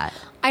with that.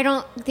 I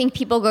don't think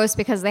people ghost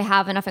because they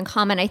have enough in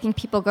common. I think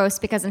people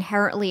ghost because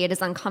inherently it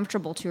is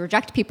uncomfortable to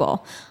reject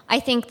people. I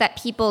think that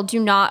people do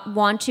not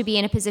want to be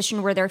in a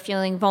position where they're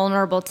feeling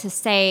vulnerable to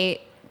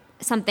say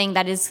something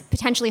that is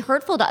potentially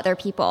hurtful to other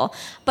people.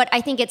 But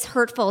I think it's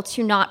hurtful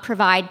to not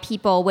provide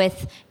people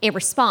with a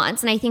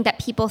response. And I think that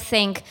people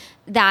think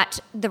that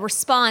the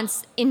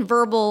response in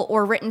verbal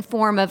or written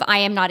form of I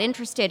am not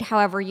interested,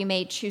 however you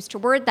may choose to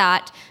word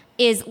that,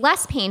 is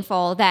less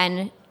painful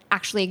than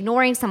actually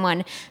ignoring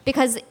someone,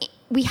 because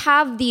we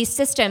have these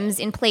systems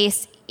in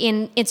place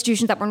in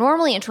institutions that we're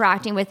normally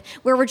interacting with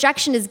where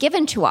rejection is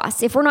given to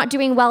us. If we're not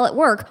doing well at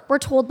work, we're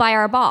told by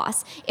our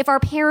boss. If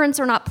our parents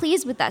are not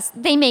pleased with us,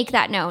 they make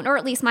that known, or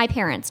at least my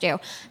parents do.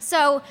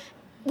 So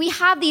we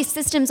have these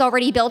systems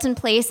already built in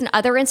place in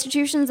other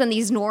institutions and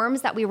these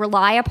norms that we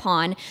rely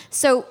upon.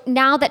 So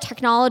now that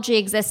technology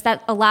exists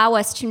that allow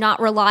us to not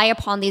rely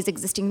upon these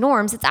existing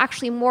norms, it's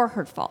actually more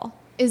hurtful.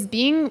 Is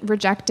being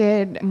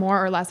rejected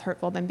more or less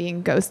hurtful than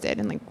being ghosted?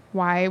 And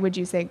why would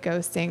you say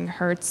ghosting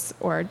hurts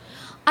or...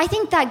 I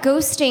think that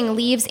ghosting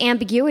leaves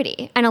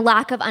ambiguity and a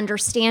lack of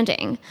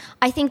understanding.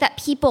 I think that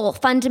people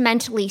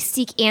fundamentally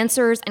seek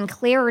answers and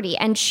clarity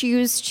and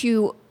choose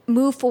to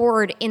move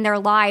forward in their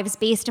lives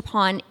based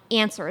upon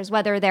answers,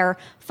 whether they're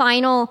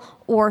final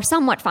or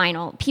somewhat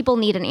final. People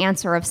need an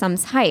answer of some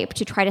type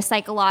to try to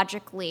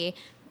psychologically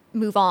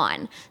move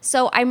on.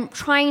 So I'm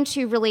trying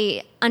to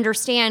really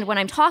understand when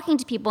I'm talking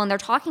to people and they're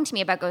talking to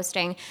me about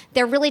ghosting,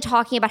 they're really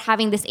talking about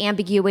having this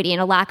ambiguity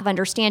and a lack of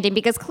understanding,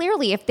 because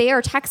clearly if they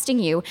are texting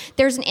you,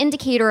 there's an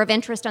indicator of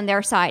interest on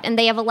their side and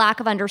they have a lack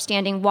of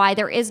understanding why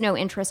there is no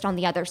interest on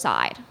the other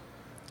side.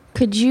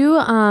 Could you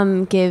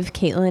give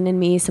Caitlin and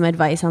me some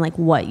advice on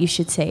what you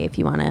should say if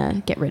you want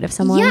to get rid of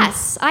someone?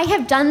 Yes, I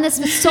have done this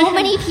with so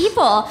many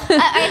people.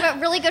 I have a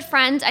really good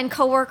friend and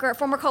former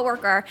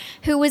coworker,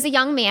 who was a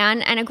young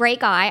man and a great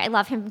guy. I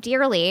love him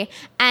dearly.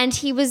 And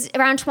he was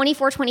around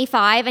 24,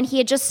 25, and he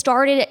had just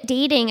started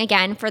dating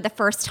again for the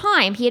first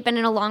time. He had been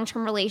in a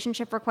long-term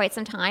relationship for quite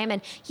some time,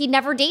 and he'd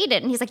never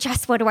dated. And he's like,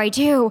 Jess, what do I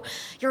do?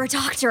 You're a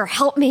doctor,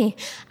 help me.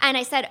 And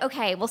I said,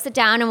 okay, we'll sit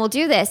down and we'll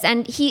do this.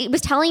 And he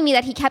was telling me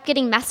that he kept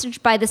getting messaged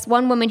by this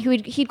one woman who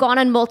he'd gone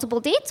on multiple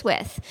dates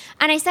with.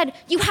 And I said,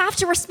 you have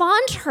to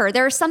respond to her.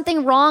 There's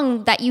something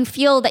wrong that you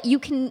feel that you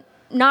can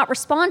not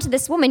respond to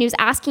this woman who's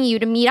asking you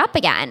to meet up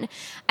again.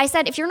 I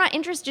said, if you're not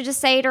interested, just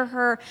say to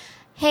her,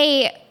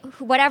 hey,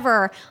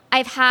 whatever,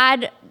 I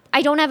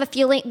don't have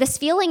this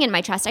feeling in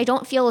my chest. I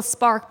don't feel a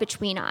spark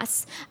between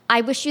us. I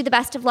wish you the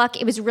best of luck.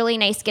 It was really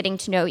nice getting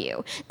to know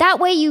you. That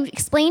way you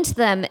explain to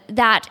them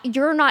that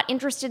you're not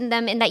interested in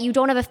them and that you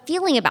don't have a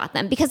feeling about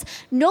them, because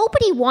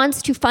nobody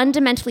wants to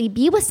fundamentally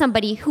be with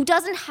somebody who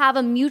doesn't have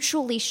a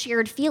mutually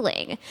shared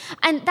feeling.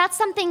 And that's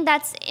something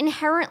that's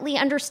inherently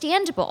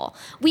understandable.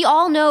 We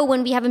all know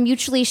when we have a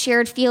mutually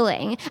shared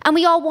feeling, and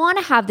we all want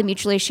to have the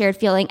mutually shared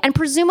feeling. And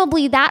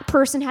presumably that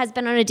person has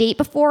been on a date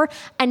before before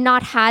and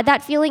not had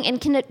that feeling and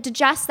can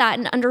digest that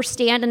and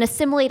understand and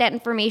assimilate that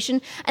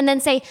information and then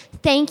say,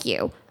 thank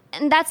you.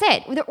 And that's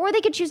it. Or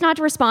they could choose not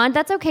to respond.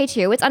 That's okay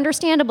too. It's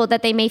understandable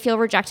that they may feel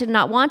rejected and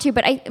not want to,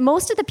 but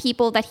most of the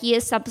people that he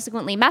has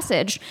subsequently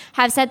messaged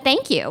have said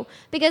thank you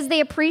because they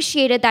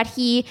appreciated that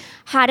he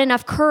had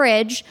enough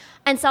courage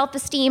and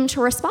self-esteem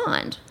to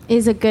respond.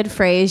 Is a good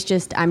phrase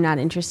just, I'm not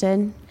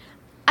interested?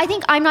 I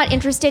think I'm not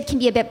interested can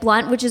be a bit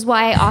blunt, which is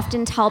why I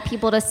often tell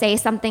people to say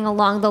something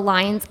along the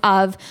lines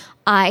of,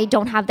 I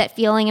don't have that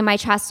feeling in my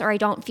chest, or I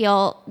don't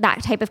feel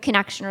that type of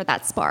connection or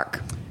that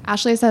spark.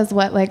 Ashley says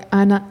what? Like,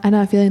 I'm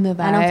not feeling the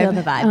vibe. I don't feel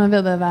the vibe. I don't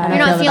feel the vibe. You're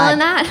not feeling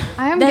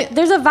that?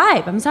 There's a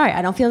vibe. I'm sorry.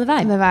 I don't feel the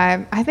vibe. The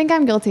vibe. I think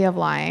I'm guilty of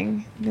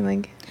lying. Being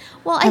like,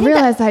 well, I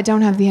realize I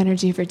don't have the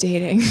energy for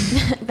dating.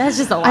 That's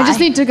just a lie. I just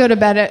need to go to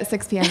bed at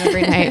 6 p.m.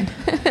 every night.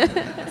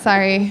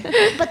 Sorry.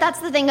 But that's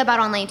the thing about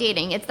online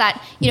dating. It's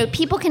that,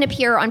 people can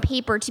appear on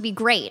paper to be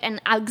great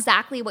and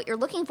exactly what you're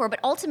looking for,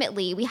 but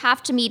ultimately we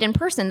have to meet in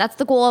person. That's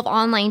the goal of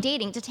online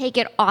dating, to take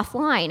it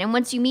offline. And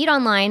once you meet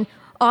online,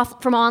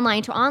 from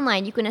online to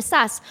online, you can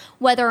assess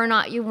whether or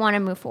not you want to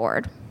move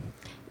forward.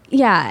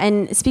 Yeah,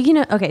 and speaking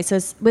of, okay, so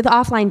with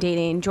offline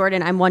dating,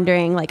 Jordan, I'm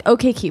wondering, like,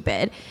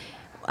 OkCupid.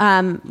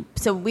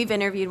 So we've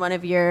interviewed one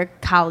of your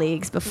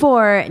colleagues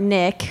before,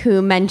 Nick,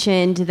 who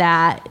mentioned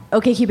that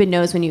OkCupid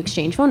knows when you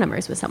exchange phone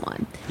numbers with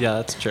someone. Yeah,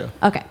 that's true.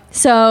 Okay,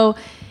 so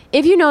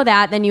if you know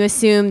that, then you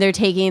assume they're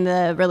taking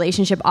the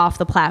relationship off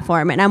the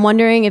platform. And I'm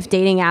wondering if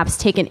dating apps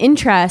take an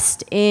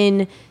interest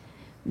in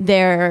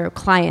their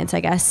clients, I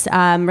guess,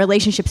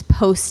 relationships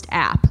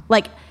post-app.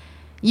 Like,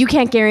 you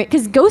can't guarantee,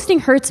 because ghosting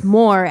hurts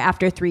more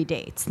after 3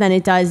 dates than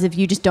it does if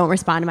you just don't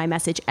respond to my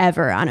message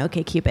ever on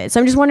OkCupid. So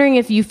I'm just wondering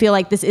if you feel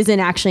like this isn't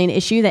actually an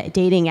issue that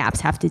dating apps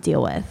have to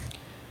deal with.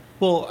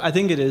 Well, I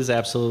think it is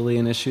absolutely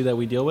an issue that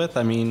we deal with.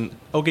 I mean,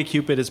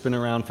 OkCupid has been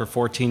around for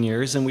 14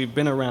 years, and we've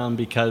been around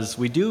because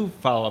we do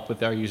follow up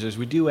with our users.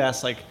 We do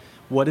ask, like,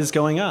 what is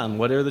going on?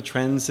 What are the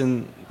trends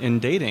in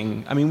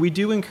dating? I mean, we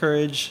do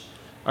encourage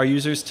our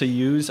users to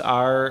use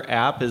our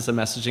app as a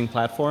messaging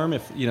platform,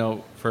 if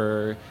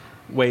for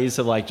ways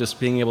of like just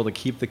being able to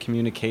keep the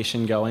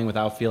communication going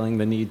without feeling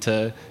the need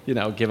to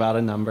give out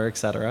a number,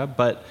 etc.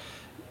 But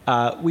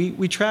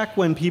we track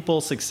when people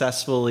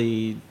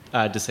successfully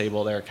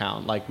disable their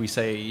account. Like we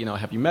say,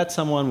 have you met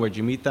someone? Where'd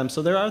you meet them?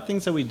 So there are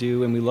things that we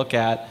do and we look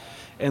at,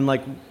 and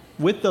like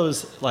with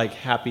those like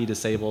happy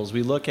disables,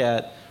 we look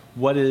at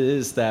what it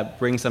is that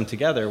brings them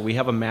together. We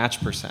have a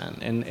match percent,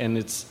 and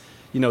it's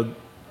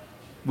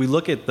we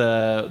look at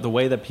the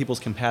way that people's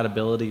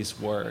compatibilities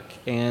work.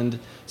 And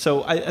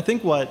so I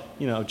think what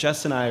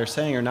Jess and I are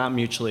saying are not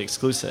mutually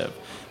exclusive.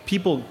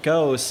 People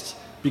ghost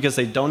because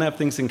they don't have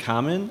things in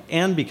common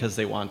and because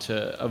they want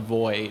to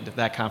avoid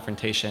that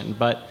confrontation.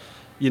 But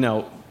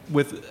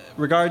with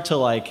regard to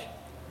like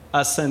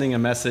us sending a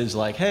message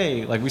like,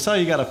 hey, like we saw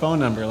you got a phone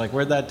number, like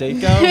where'd that date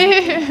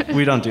go?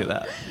 We don't do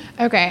that.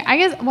 Okay, I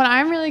guess what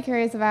I'm really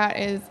curious about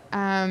is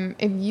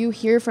if you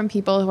hear from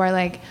people who are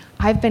like,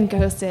 I've been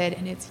ghosted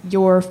and it's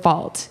your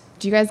fault.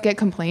 Do you guys get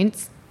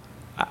complaints?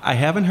 I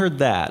haven't heard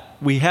that.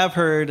 We have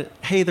heard,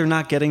 hey, they're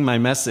not getting my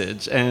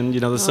message. And,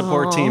 the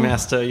support team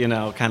has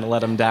to, kind of let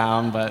them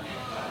down. But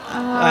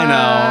I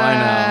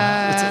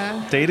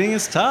know. Dating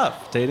is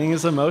tough. Dating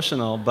is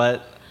emotional.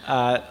 But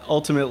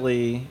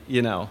ultimately,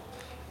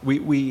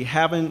 we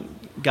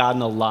haven't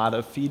gotten a lot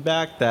of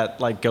feedback that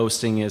like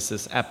ghosting is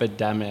this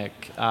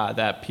epidemic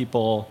that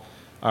people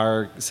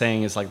are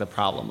saying is like the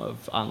problem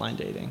of online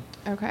dating.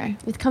 Okay.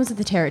 It comes with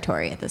the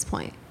territory at this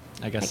point.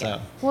 I guess so.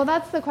 Well,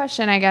 that's the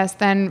question, I guess,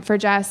 then for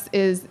Jess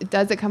is,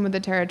 does it come with the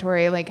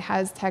territory? Like,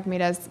 has tech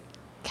made us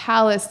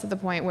callous to the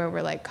point where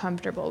we're like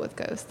comfortable with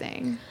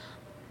ghosting?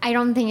 I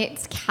don't think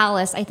it's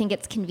callous. I think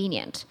it's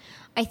convenient.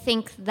 I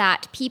think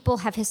that people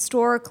have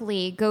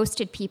historically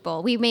ghosted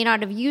people. We may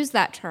not have used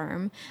that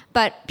term,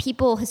 but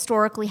people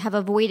historically have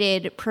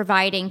avoided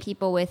providing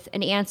people with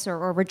an answer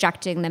or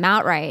rejecting them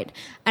outright.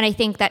 And I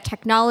think that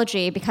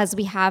technology, because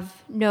we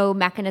have no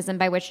mechanism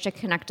by which to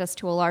connect us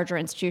to a larger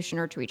institution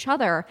or to each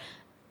other,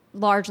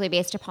 largely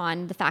based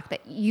upon the fact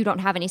that you don't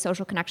have any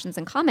social connections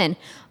in common,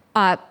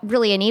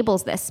 really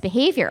enables this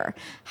behavior.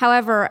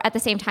 However, at the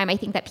same time, I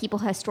think that people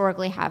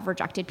historically have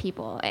rejected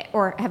people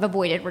or have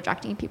avoided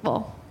rejecting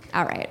people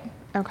outright.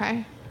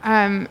 Okay.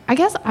 I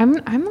guess I'm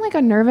like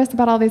nervous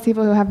about all these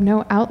people who have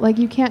no out. Like,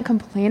 you can't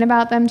complain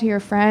about them to your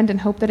friend and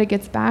hope that it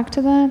gets back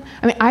to them.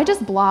 I mean, I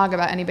just blog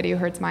about anybody who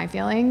hurts my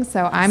feelings,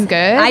 so I'm good.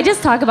 I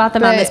just talk about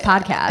them on this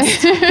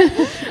podcast.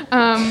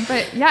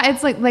 But yeah,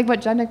 it's like what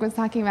Jednick was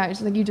talking about. It's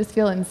just like you just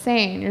feel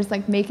insane. You're just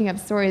like making up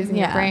stories in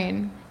your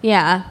brain.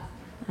 Yeah.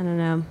 I don't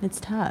know. It's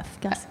tough.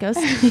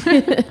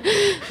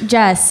 Ghosting.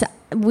 Jess,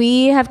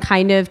 we have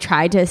kind of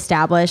tried to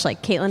establish,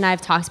 like Caitlin and I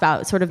have talked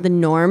about sort of the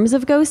norms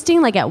of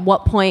ghosting. Like at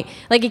what point,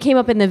 like it came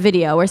up in the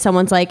video where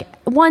someone's like,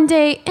 1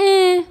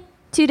 day,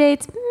 2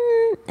 dates,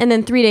 and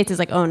then 3 dates is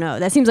like, oh no,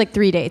 that seems like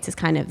 3 dates is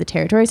kind of the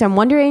territory. So I'm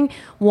wondering,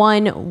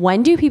 one,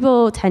 when do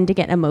people tend to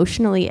get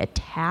emotionally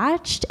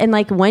attached? And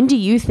like, when do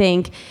you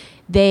think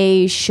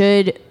they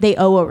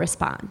owe a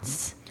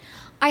response?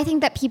 I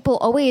think that people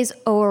always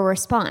owe a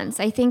response.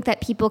 I think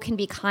that people can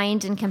be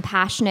kind and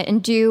compassionate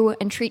and do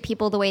and treat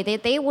people the way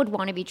that they would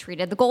want to be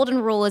treated. The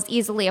golden rule is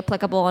easily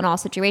applicable in all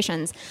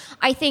situations.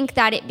 I think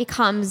that it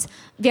becomes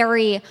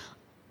very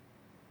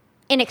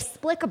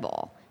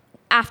inexplicable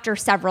after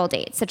several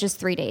dates, such as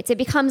 3 dates. It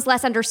becomes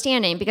less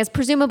understanding because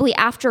presumably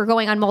after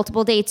going on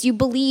multiple dates, you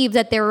believe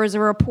that there is a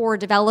rapport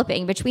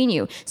developing between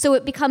you. So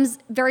it becomes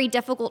very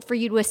difficult for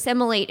you to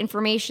assimilate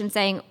information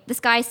saying,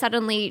 this guy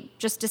suddenly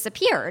just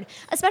disappeared,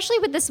 especially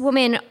with this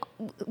woman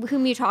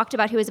whom you talked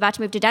about who was about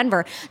to move to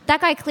Denver.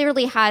 That guy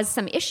clearly has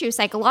some issues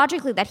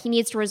psychologically that he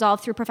needs to resolve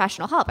through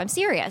professional help. I'm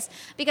serious,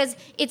 because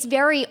it's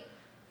very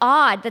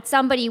odd that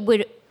somebody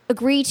would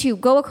agree to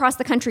go across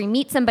the country,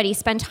 meet somebody,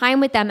 spend time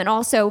with them, and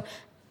also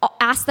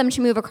ask them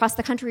to move across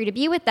the country to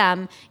be with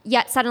them,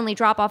 yet suddenly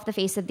drop off the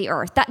face of the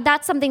earth.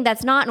 That's something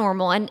that's not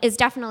normal and is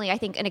definitely, I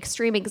think, an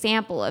extreme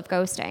example of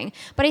ghosting.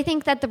 But I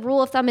think that the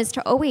rule of thumb is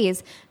to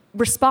always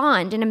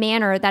respond in a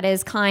manner that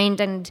is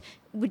kind and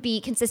would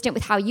be consistent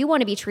with how you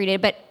want to be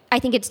treated. But I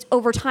think it's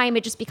over time,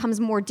 it just becomes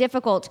more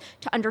difficult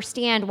to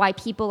understand why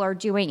people are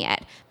doing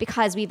it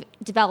because we've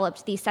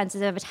developed these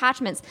senses of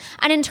attachments.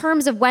 And in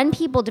terms of when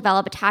people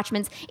develop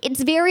attachments, it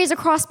varies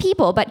across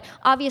people, but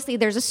obviously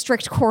there's a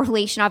strict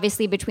correlation,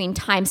 obviously, between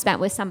time spent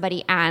with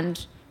somebody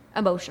and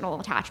emotional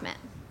attachment.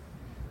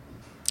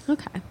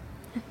 Okay.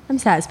 I'm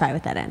satisfied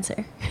with that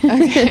answer.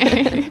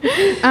 Okay.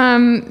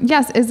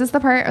 Yes. Is this the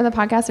part of the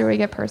podcast where we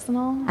get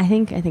personal? I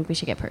think we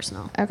should get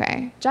personal.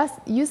 Okay. Jess,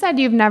 you said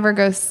you've never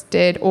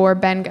ghosted or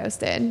been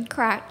ghosted.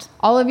 Correct.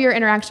 All of your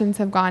interactions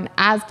have gone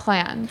as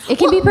planned. It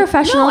can be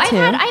professional no, too.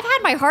 I've had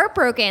my heart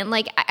broken,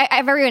 like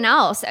everyone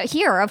else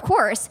here, of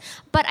course.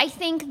 But I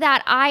think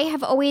that I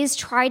have always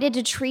tried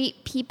to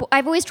treat people.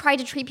 I've always tried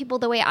to treat people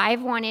the way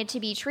I've wanted to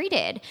be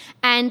treated.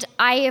 And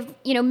I have,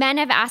 men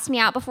have asked me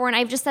out before, and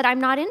I've just said I'm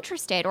not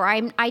interested, or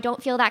I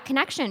don't feel that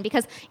connection,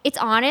 because it's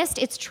honest,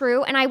 it's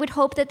true, and I would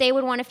hope that they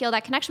would want to feel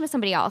that connection with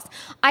somebody else.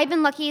 I've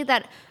been lucky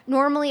that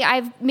normally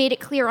I've made it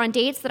clear on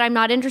dates that I'm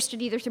not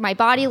interested either through my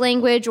body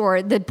language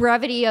or the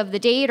brevity of the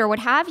date or what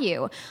have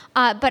you.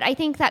 But I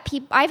think that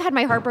I've had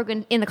my heart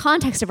broken in the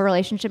context of a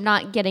relationship,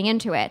 not getting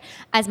into it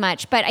as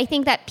much. But I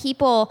think that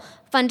people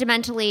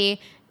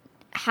fundamentally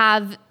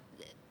have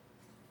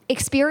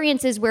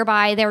experiences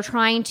whereby they're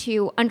trying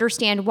to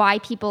understand why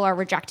people are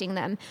rejecting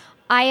them.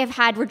 I have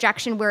had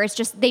rejection where it's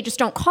just they just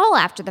don't call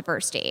after the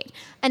first date.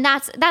 And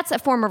that's a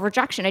form of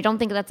rejection. I don't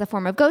think that's a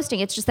form of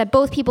ghosting. It's just that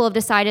both people have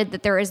decided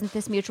that there isn't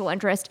this mutual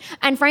interest.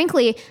 And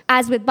frankly,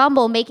 as with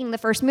Bumble making the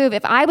first move,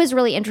 if I was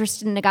really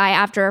interested in a guy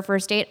after a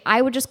first date,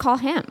 I would just call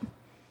him.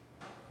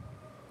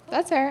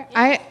 That's fair.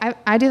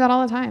 I do that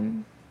all the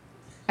time.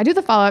 I do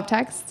the follow-up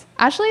text.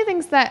 Ashley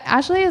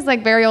is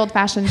like very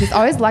old-fashioned. She's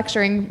always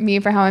lecturing me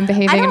for how I'm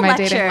behaving in my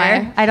dating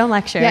life. I don't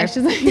lecture. Yeah,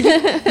 she's like, you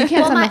can't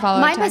send the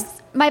follow-up text.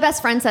 My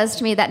best friend says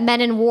to me that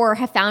men in war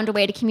have found a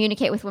way to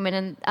communicate with women,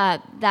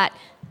 and that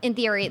in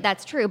theory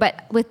that's true.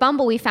 But with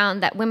Bumble, we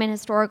found that women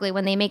historically,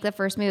 when they make the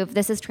first move,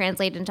 this is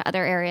translated into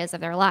other areas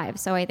of their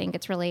lives. So I think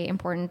it's really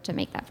important to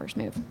make that first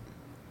move.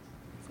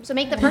 So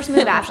make the first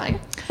move, Ashley.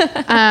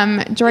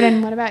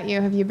 Jordan, what about you?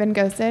 Have you been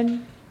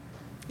ghosted?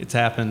 It's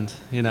happened,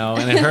 and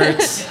it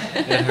hurts.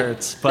 It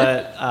hurts,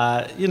 but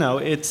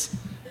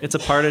it's a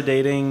part of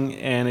dating,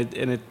 and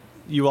it.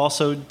 You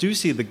also do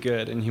see the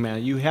good in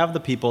humanity. You have the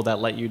people that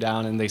let you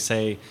down and they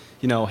say,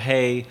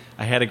 hey,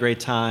 I had a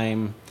great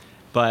time,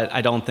 but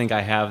I don't think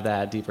I have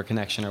that deeper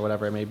connection or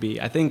whatever it may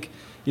be. I think,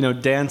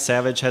 Dan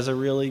Savage has a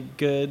really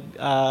good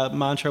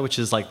mantra, which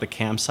is like the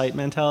campsite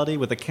mentality.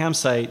 With a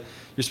campsite,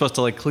 you're supposed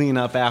to clean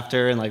up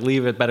after and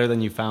leave it better than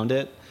you found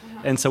it.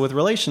 And so with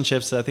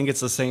relationships, I think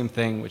it's the same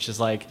thing, which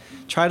is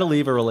try to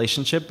leave a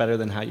relationship better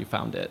than how you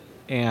found it.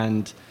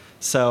 And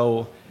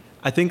so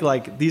I think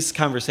these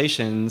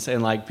conversations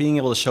and being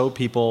able to show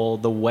people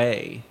the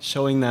way,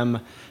 showing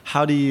them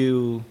how do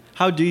you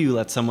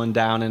let someone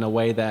down in a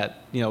way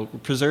that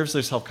preserves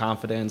their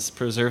self-confidence,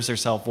 preserves their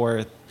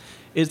self-worth,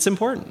 it's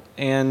important.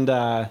 And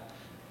I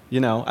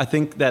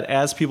think that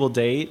as people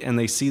date and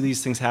they see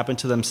these things happen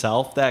to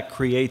themselves, that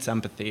creates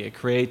empathy. It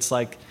creates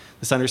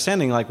this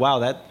understanding wow,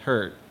 that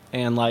hurt.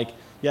 And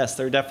yes,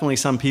 there are definitely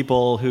some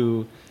people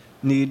who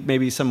need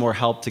maybe some more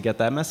help to get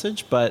that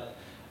message, but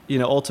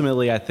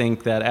ultimately, I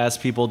think that as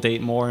people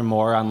date more and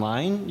more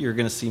online, you're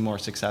going to see more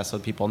success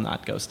with people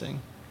not ghosting.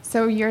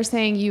 So you're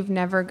saying you've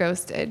never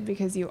ghosted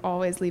because you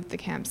always leave the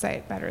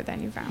campsite better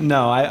than you found?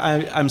 No,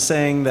 I'm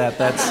saying that's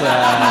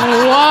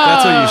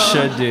what you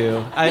should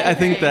do. I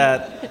think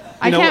that,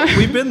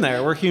 we've been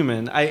there. We're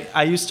human.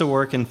 I used to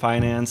work in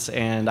finance,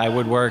 and I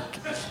would work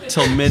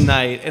till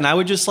midnight, and I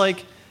would just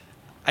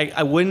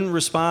I wouldn't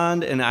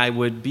respond, and I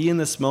would be in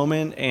this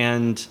moment,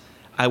 and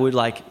I would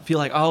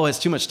feel oh, it's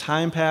too much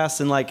time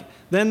passed, and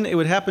then it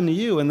would happen to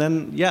you, and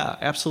then yeah,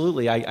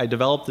 absolutely, I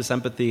developed this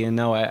empathy, and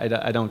no,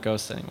 I don't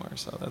ghost anymore.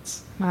 So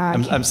that's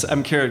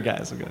I'm cured,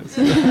 guys.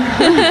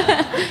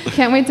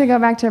 Can't wait to go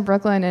back to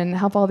Brooklyn and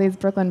help all these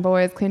Brooklyn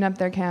boys clean up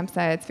their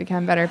campsites,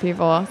 become better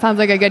people. Sounds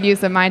like a good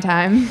use of my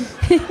time.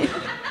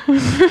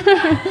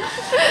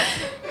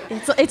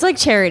 It's like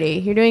charity.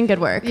 You're doing good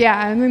work. Yeah,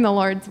 I'm doing the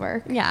Lord's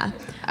work. Yeah.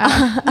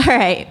 All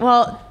right.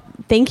 Well,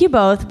 thank you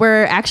both.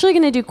 We're actually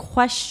going to do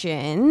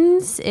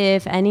questions.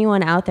 If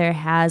anyone out there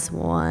has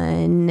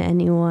one,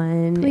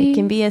 Please. It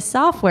can be a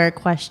software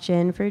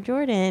question for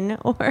Jordan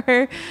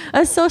or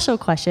a social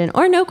question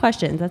or no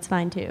questions. That's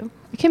fine too.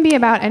 It can be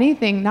about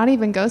anything, not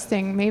even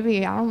ghosting.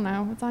 Maybe, I don't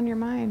know, what's on your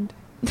mind?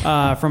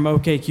 From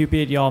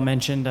OkCupid, y'all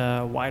mentioned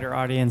a wider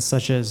audience,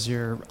 such as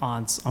your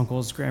aunts,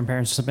 uncles,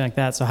 grandparents, or something like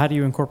that. So how do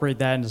you incorporate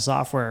that into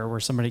software where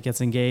somebody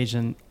gets engaged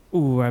and,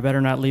 ooh, I better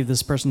not leave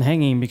this person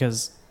hanging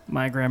because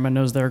my grandma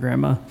knows their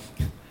grandma?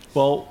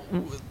 Well,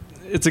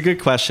 it's a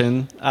good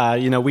question.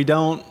 We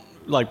don't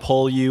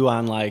poll you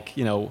on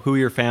who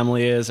your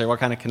family is or what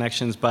kind of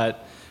connections,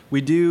 but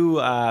we do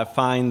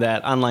find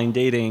that online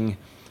dating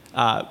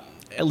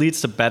it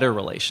leads to better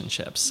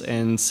relationships.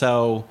 And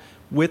so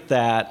with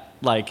that,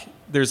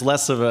 there's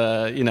less of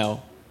a,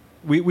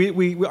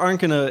 we aren't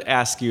going to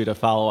ask you to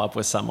follow up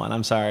with someone.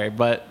 I'm sorry,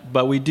 but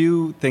we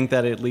do think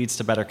that it leads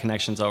to better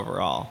connections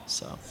overall.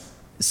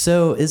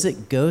 So is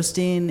it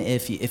ghosting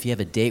if you have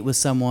a date with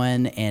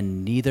someone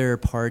and neither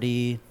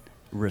party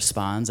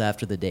responds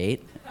after the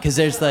date? Because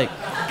there's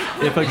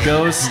if a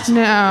ghost is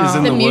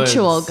in the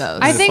mutual woods,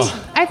 ghost.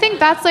 I think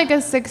that's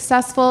a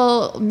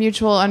successful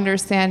mutual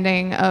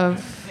understanding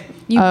of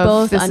you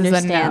both this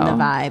understand is a no.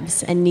 the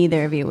vibes, and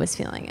neither of you was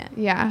feeling it.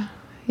 Yeah.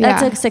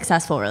 That's a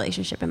successful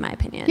relationship, in my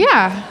opinion.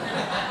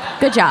 Yeah.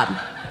 Good job.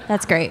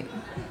 That's great.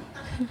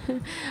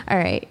 All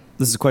right.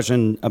 This is a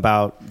question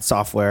about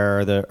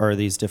software or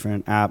these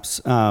different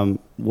apps.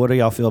 What do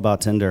y'all feel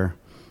about Tinder?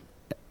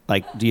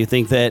 Do you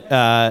think that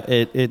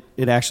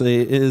it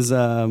actually is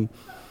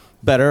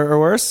better or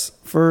worse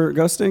for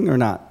ghosting or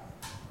not?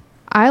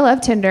 I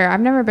love Tinder.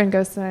 I've never been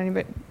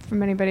ghosted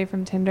from anybody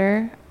from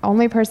Tinder.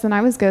 Only person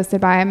I was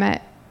ghosted by I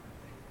met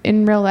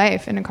in real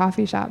life in a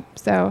coffee shop.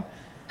 So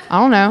I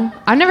don't know.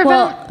 I've never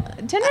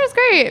been. Tinder's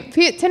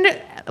great.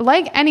 Tinder,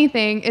 like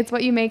anything, it's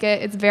what you make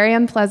it. It's very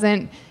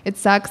unpleasant. It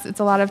sucks. It's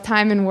a lot of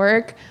time and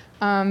work.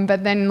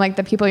 But then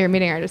the people you're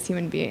meeting are just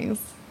human beings.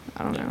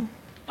 I don't know.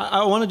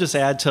 I want to just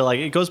add to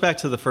it goes back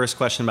to the first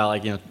question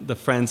about the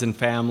friends and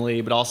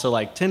family, but also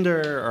Tinder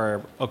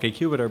or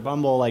OkCupid or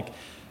Bumble.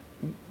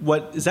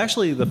 What is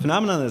actually the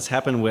phenomenon that's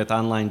happened with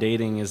online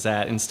dating is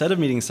that instead of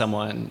meeting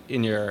someone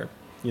in your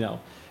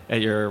at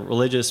your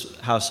religious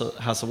house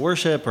of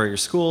worship or your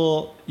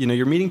school,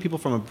 you're meeting people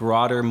from a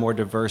broader, more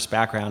diverse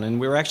background, and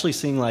we're actually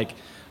seeing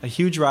a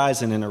huge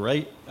rise in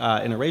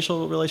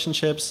interracial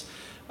relationships.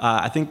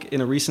 I think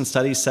in a recent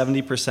study,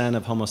 70%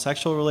 of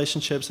homosexual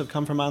relationships have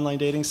come from online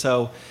dating.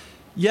 So,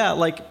 yeah,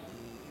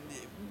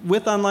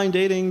 with online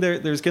dating,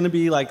 there's going to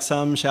be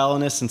some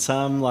shallowness and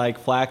some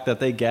flack that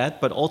they get,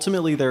 but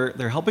ultimately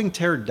they're helping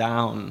tear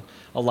down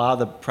a lot of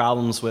the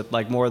problems with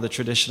more of the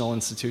traditional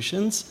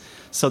institutions.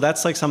 So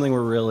that's something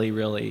we're really,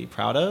 really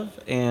proud of.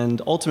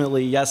 And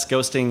ultimately, yes,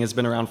 ghosting has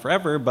been around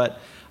forever, but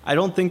I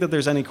don't think that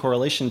there's any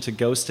correlation to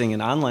ghosting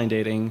and online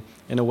dating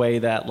in a way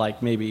that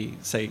maybe,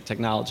 say,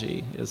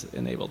 technology has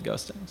enabled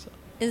ghosting. So.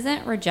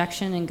 Isn't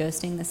rejection and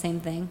ghosting the same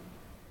thing?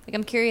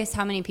 I'm curious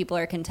how many people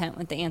are content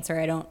with the answer,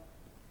 I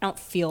don't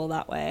feel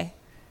that way,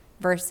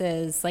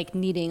 versus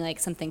needing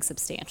something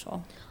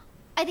substantial.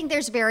 I think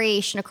there's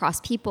variation across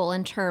people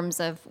in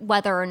terms of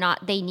whether or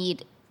not they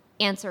need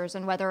answers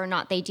and whether or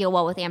not they deal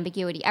well with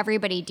ambiguity.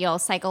 Everybody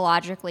deals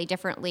psychologically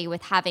differently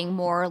with having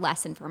more or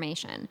less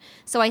information.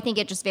 So I think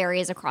it just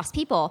varies across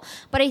people.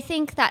 But I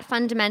think that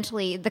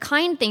fundamentally the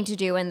kind thing to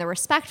do and the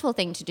respectful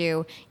thing to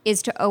do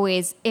is to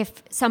always,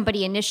 if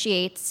somebody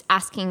initiates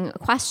asking a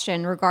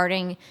question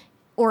regarding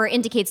or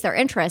indicates their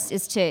interest,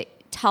 is to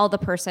tell the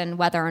person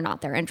whether or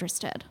not they're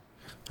interested.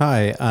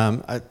 Hi,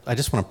 I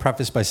just want to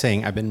preface by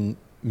saying I've been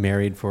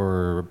married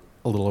for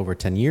a little over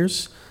 10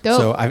 years.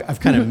 Dope. So I've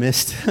kind of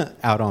missed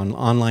out on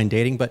online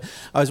dating, but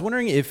I was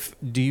wondering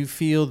do you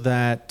feel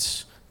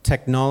that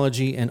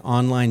technology and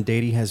online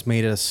dating has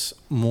made us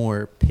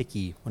more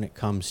picky when it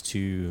comes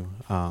to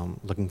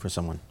looking for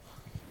someone?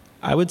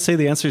 I would say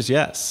the answer is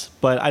yes,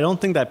 but I don't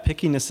think that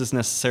pickiness is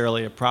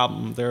necessarily a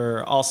problem. There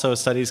are also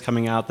studies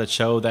coming out that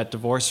show that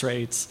divorce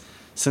rates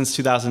since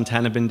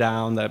 2010 have been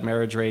down, that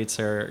marriage rates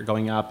are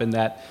going up, and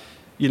that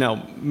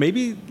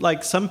maybe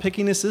some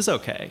pickiness is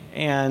okay.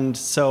 And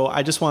so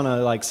I just want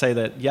to say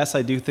that, yes,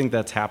 I do think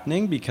that's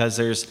happening because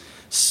there's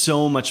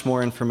so much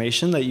more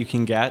information that you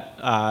can get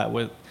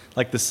with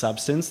the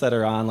substance that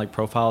are on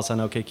profiles on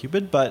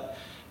OkCupid. But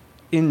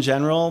in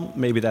general,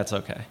 maybe that's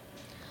okay.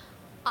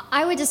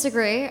 I would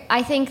disagree.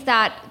 I think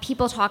that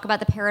people talk about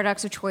the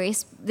paradox of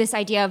choice, this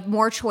idea of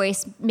more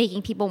choice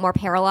making people more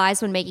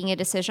paralyzed when making a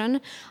decision,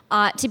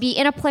 to be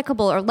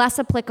inapplicable or less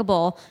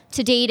applicable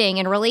to dating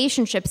and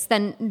relationships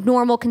than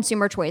normal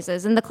consumer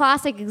choices. And the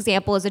classic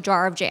example is a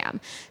jar of jam.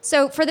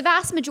 So for the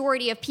vast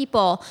majority of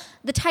people,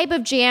 the type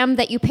of jam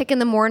that you pick in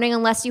the morning,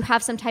 unless you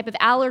have some type of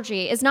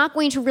allergy, is not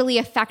going to really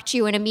affect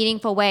you in a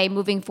meaningful way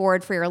moving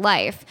forward for your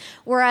life.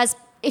 Whereas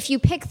if you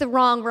pick the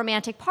wrong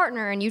romantic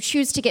partner and you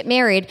choose to get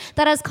married,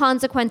 that has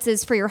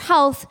consequences for your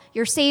health,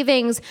 your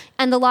savings,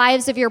 and the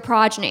lives of your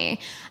progeny.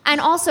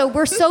 And also,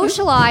 we're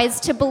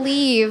socialized to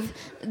believe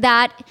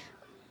that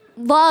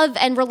love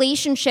and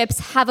relationships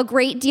have a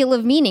great deal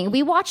of meaning.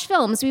 We watch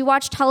films, we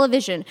watch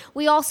television.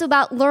 We also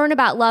learn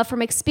about love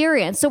from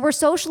experience. So we're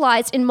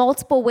socialized in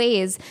multiple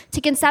ways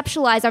to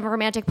conceptualize a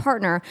romantic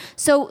partner.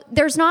 So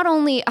there's not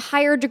only a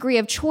higher degree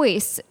of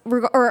choice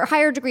or a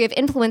higher degree of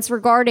influence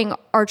regarding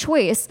our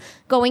choice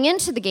going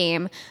into the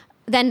game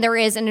than there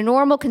is in a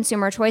normal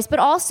consumer choice, but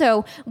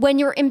also when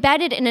you're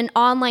embedded in an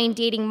online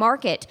dating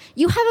market,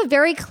 you have a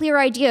very clear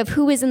idea of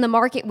who is in the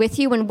market with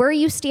you and where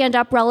you stand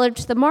up relative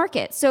to the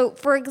market. So,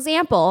 for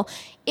example,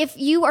 if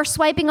you are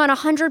swiping on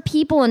 100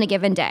 people in a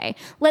given day,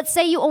 let's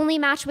say you only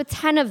match with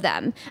 10 of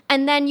them,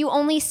 and then you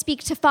only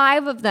speak to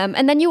 5 of them,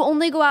 and then you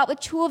only go out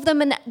with 2 of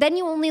them, and then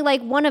you only like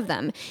 1 of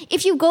them.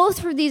 If you go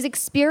through these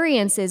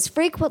experiences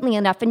frequently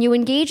enough and you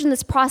engage in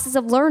this process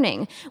of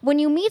learning, when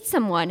you meet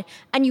someone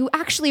and you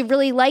actually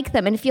really like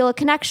them and feel a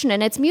connection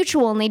and it's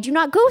mutual and they do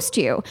not ghost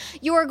you,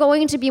 you are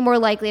going to be more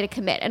likely to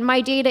commit. And my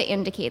data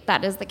indicate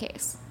that is the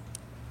case.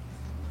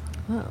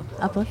 Whoa,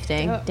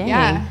 uplifting. Oh, Dang.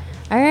 yeah.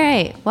 All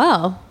right.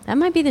 Well, that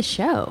might be the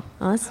show.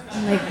 Oh, that's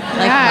wow.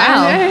 Yeah.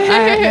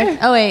 All right.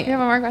 Oh, wait. You have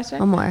one more question?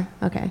 One more.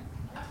 Okay.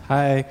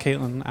 Hi,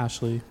 Caitlin,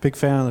 Ashley. Big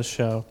fan of the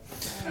show.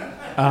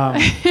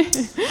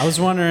 I was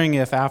wondering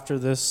if after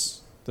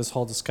this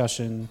whole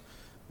discussion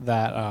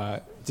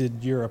that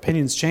did your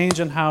opinions change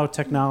on how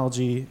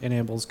technology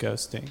enables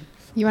ghosting?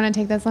 You want to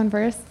take this one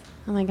first?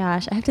 Oh my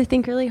gosh, I have to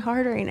think really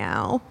hard right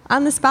now.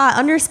 On the spot,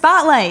 under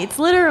spotlights,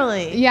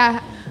 literally.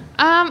 Yeah.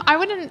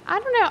 I don't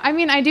know. I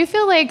mean, I do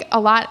feel like a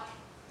lot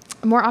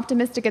more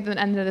optimistic at the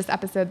end of this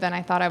episode than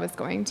I thought I was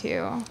going to.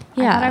 Yeah.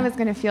 I thought I was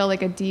going to feel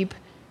like a deep,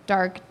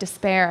 dark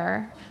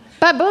despair.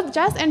 But both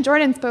Jess and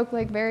Jordan spoke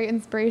like very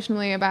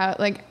inspirationally about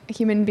like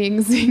human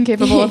beings being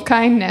capable of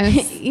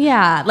kindness.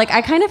 Yeah, like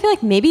I kind of feel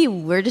like maybe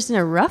we're just in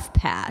a rough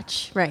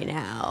patch right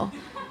now.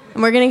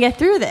 And we're going to get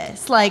through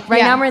this. Like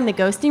right now we're in the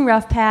ghosting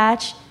rough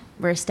patch.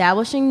 We're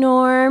establishing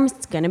norms.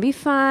 It's going to be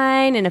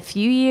fine. In a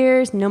few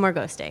years, no more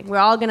ghosting. We're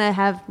all going to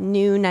have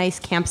new, nice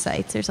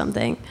campsites or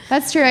something.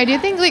 That's true. I do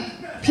think like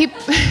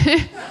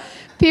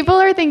people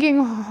are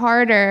thinking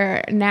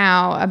harder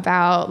now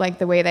about like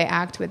the way they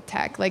act with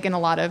tech, like in a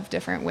lot of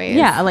different ways.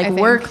 Yeah, like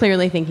we're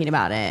clearly thinking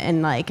about it.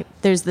 And like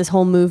there's this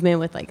whole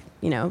movement with like,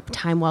 you know,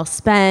 time well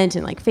spent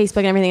and like Facebook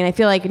and everything. And I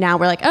feel like now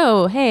we're like,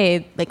 oh,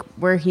 hey, like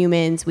we're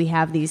humans. We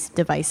have these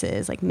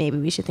devices. Like maybe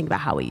we should think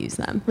about how we use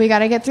them. We got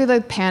to get through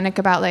the panic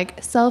about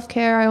like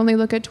self-care. I only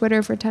look at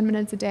Twitter for 10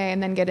 minutes a day,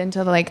 and then get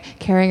into the, like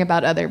caring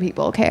about other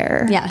people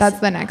care. Yes.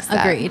 That's the next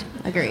step.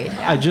 Agreed.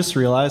 I just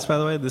realized, by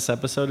the way, this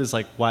episode is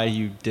like why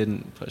you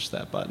didn't push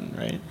that button,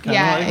 right? Kinda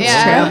Yeah, like,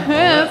 yeah. True.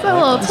 Yeah, that's a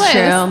little twist.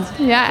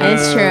 True. Yeah.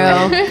 It's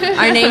true.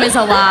 Our name is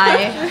a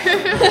lie.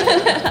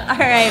 All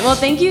right. Well,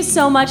 thank you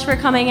so much for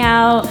coming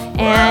out,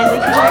 and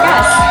thank you to our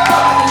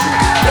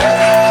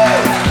guests.